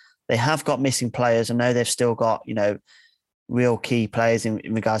 So they have got missing players. I know they've still got, real key players in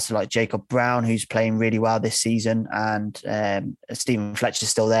regards to like Jacob Brown, who's playing really well this season, and Stephen Fletcher's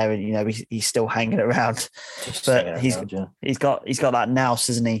still there, and he's still hanging around. But he's got that nous,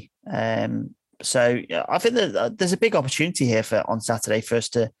 isn't he? So I think that there's a big opportunity here on Saturday for us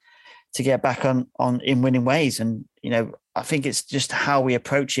to get back on in winning ways. And I think it's just how we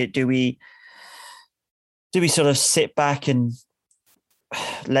approach it. Do we sort of sit back and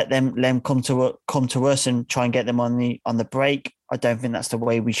let them come to us and try and get them on the break? I don't think that's the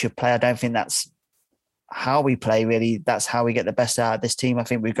way we should play. I don't think that's how we play, really. That's how we get the best out of this team. I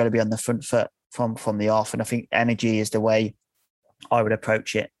think we've got to be on the front foot from the off, and I think energy is the way I would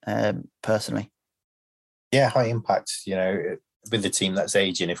approach it personally. Yeah, high impact, with the team that's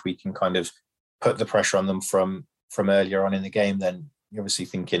aging, if we can kind of put the pressure on them from earlier on in the game, then you're obviously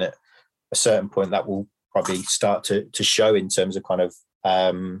thinking at a certain point that will probably start to show in terms of kind of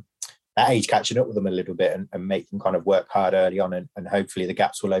that age catching up with them a little bit and make them kind of work hard early on, and hopefully the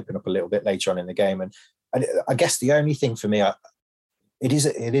gaps will open up a little bit later on in the game. And I guess the only thing for me, it is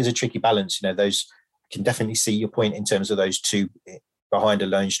a tricky balance. Those, I can definitely see your point in terms of those two behind a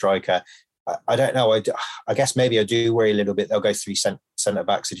lone striker. I don't know. I guess maybe I do worry a little bit. They'll go three centre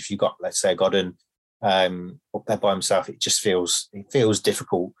backs, and if you've got, let's say, Godden up there by himself, it feels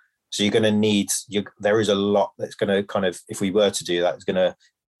difficult. So you're going to need. There is a lot that's going to kind of, if we were to do that, it's going to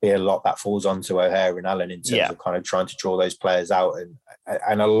be a lot that falls onto O'Hare and Allen in terms of kind of trying to draw those players out,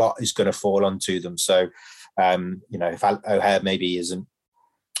 and a lot is going to fall onto them. So if O'Hare maybe isn't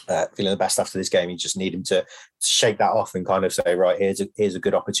feeling the best after this game, you just need him to shake that off and kind of say, right, here's a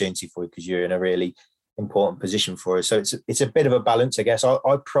good opportunity for you because you're in a really important position for us. So it's a bit of a balance, I guess.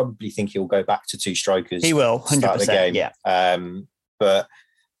 I probably think he'll go back to two strikers. He will, 100%. Start the game. Yeah. But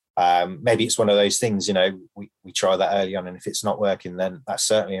maybe it's one of those things, we try that early on, and if it's not working, then that's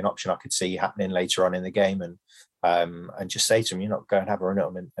certainly an option I could see happening later on in the game, and just say to him, you're not going to have a run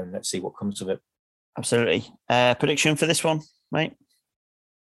at them, and let's see what comes of it. Absolutely. Prediction for this one, mate?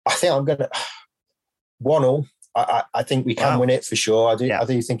 I think I'm going to 1-1. I think we can win it for sure. I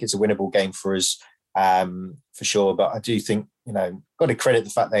do think it's a winnable game for us, for sure. But I do think, got to credit the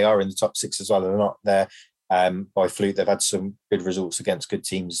fact they are in the top six as well. They're not there by fluke. They've had some good results against good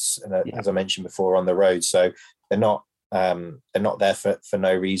teams, as I mentioned before, on the road. So they're not there for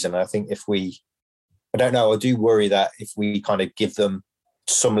no reason. I think I don't know. I do worry that if we kind of give them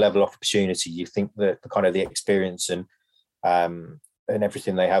some level of opportunity, you think that the kind of the experience and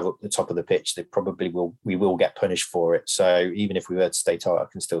everything they have up the top of the pitch, they probably we will get punished for it. So even if we were to stay tight, I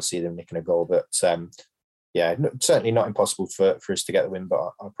can still see them nicking a goal. But certainly not impossible for us to get the win,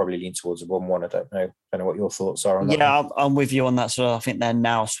 but I'll probably lean towards a 1-1. I don't know what your thoughts are on that. Yeah, I'm with you on that. So I think their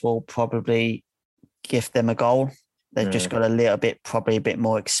nous will probably gift them a goal. They've just got probably a bit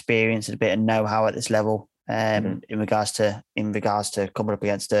more experience and a bit of know-how at this level in regards to coming up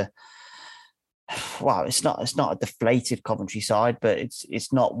against it's not a deflated Coventry side, but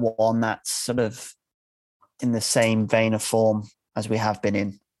it's not one that's sort of in the same vein of form as we have been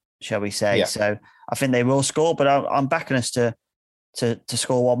in, shall we say. Yeah. So I think they will score, but I'm backing us to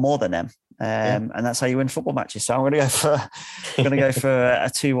score one more than them. And that's how you win football matches. So I'm going to go for a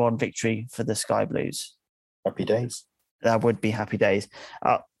 2-1 victory for the Sky Blues. Happy days. That would be happy days.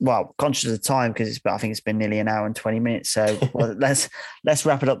 Conscious of the time, because I think it's been nearly an hour and 20 minutes. So let's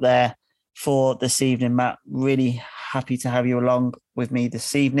wrap it up there for this evening, Matt. Really happy to have you along with me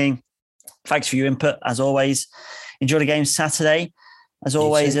this evening. Thanks for your input, as always. Enjoy the game Saturday. As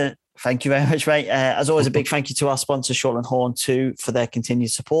always, thank you very much, mate. As always, a big thank you to our sponsor, Shortland Horn, too, for their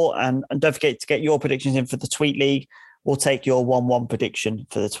continued support. And don't forget to get your predictions in for the Tweet League. We'll take your 1-1 prediction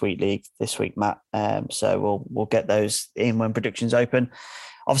for the Tweet League this week, Matt. So we'll get those in when predictions open.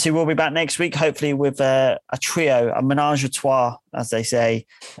 Obviously, we'll be back next week, hopefully with a trio, a menage a trois, as they say,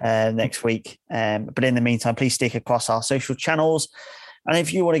 next week. But in the meantime, please stick across our social channels. And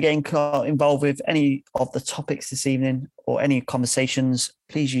if you want to get involved with any of the topics this evening or any conversations,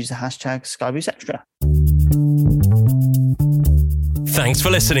 please use the hashtag Sky Blues Extra. Thanks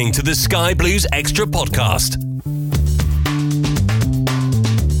for listening to the Sky Blues Extra podcast.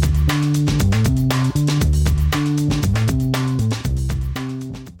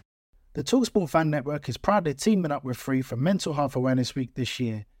 The TalkSport Fan Network is proudly teaming up with Free for Mental Health Awareness Week this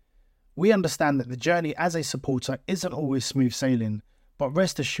year. We understand that the journey as a supporter isn't always smooth sailing, but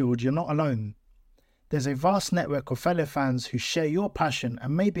rest assured you're not alone. There's a vast network of fellow fans who share your passion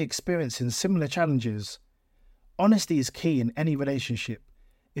and may be experiencing similar challenges. Honesty is key in any relationship.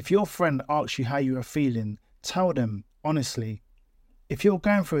 If your friend asks you how you are feeling, tell them honestly. If you're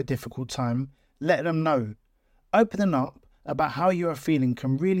going through a difficult time, let them know. Opening up about how you are feeling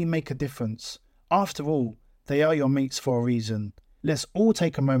can really make a difference. After all, they are your mates for a reason. Let's all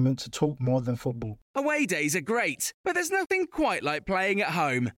take a moment to talk more than football. Away days are great, but there's nothing quite like playing at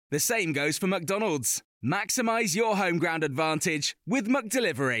home. The same goes for McDonald's. Maximise your home ground advantage with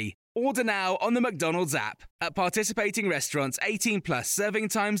McDelivery. Order now on the McDonald's app. At participating restaurants, 18 plus serving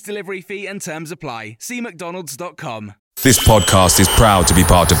times, delivery fee and terms apply. See mcdonalds.com. This podcast is proud to be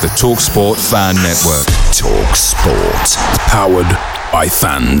part of the TalkSport Fan Network. TalkSport. Powered by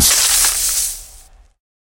fans.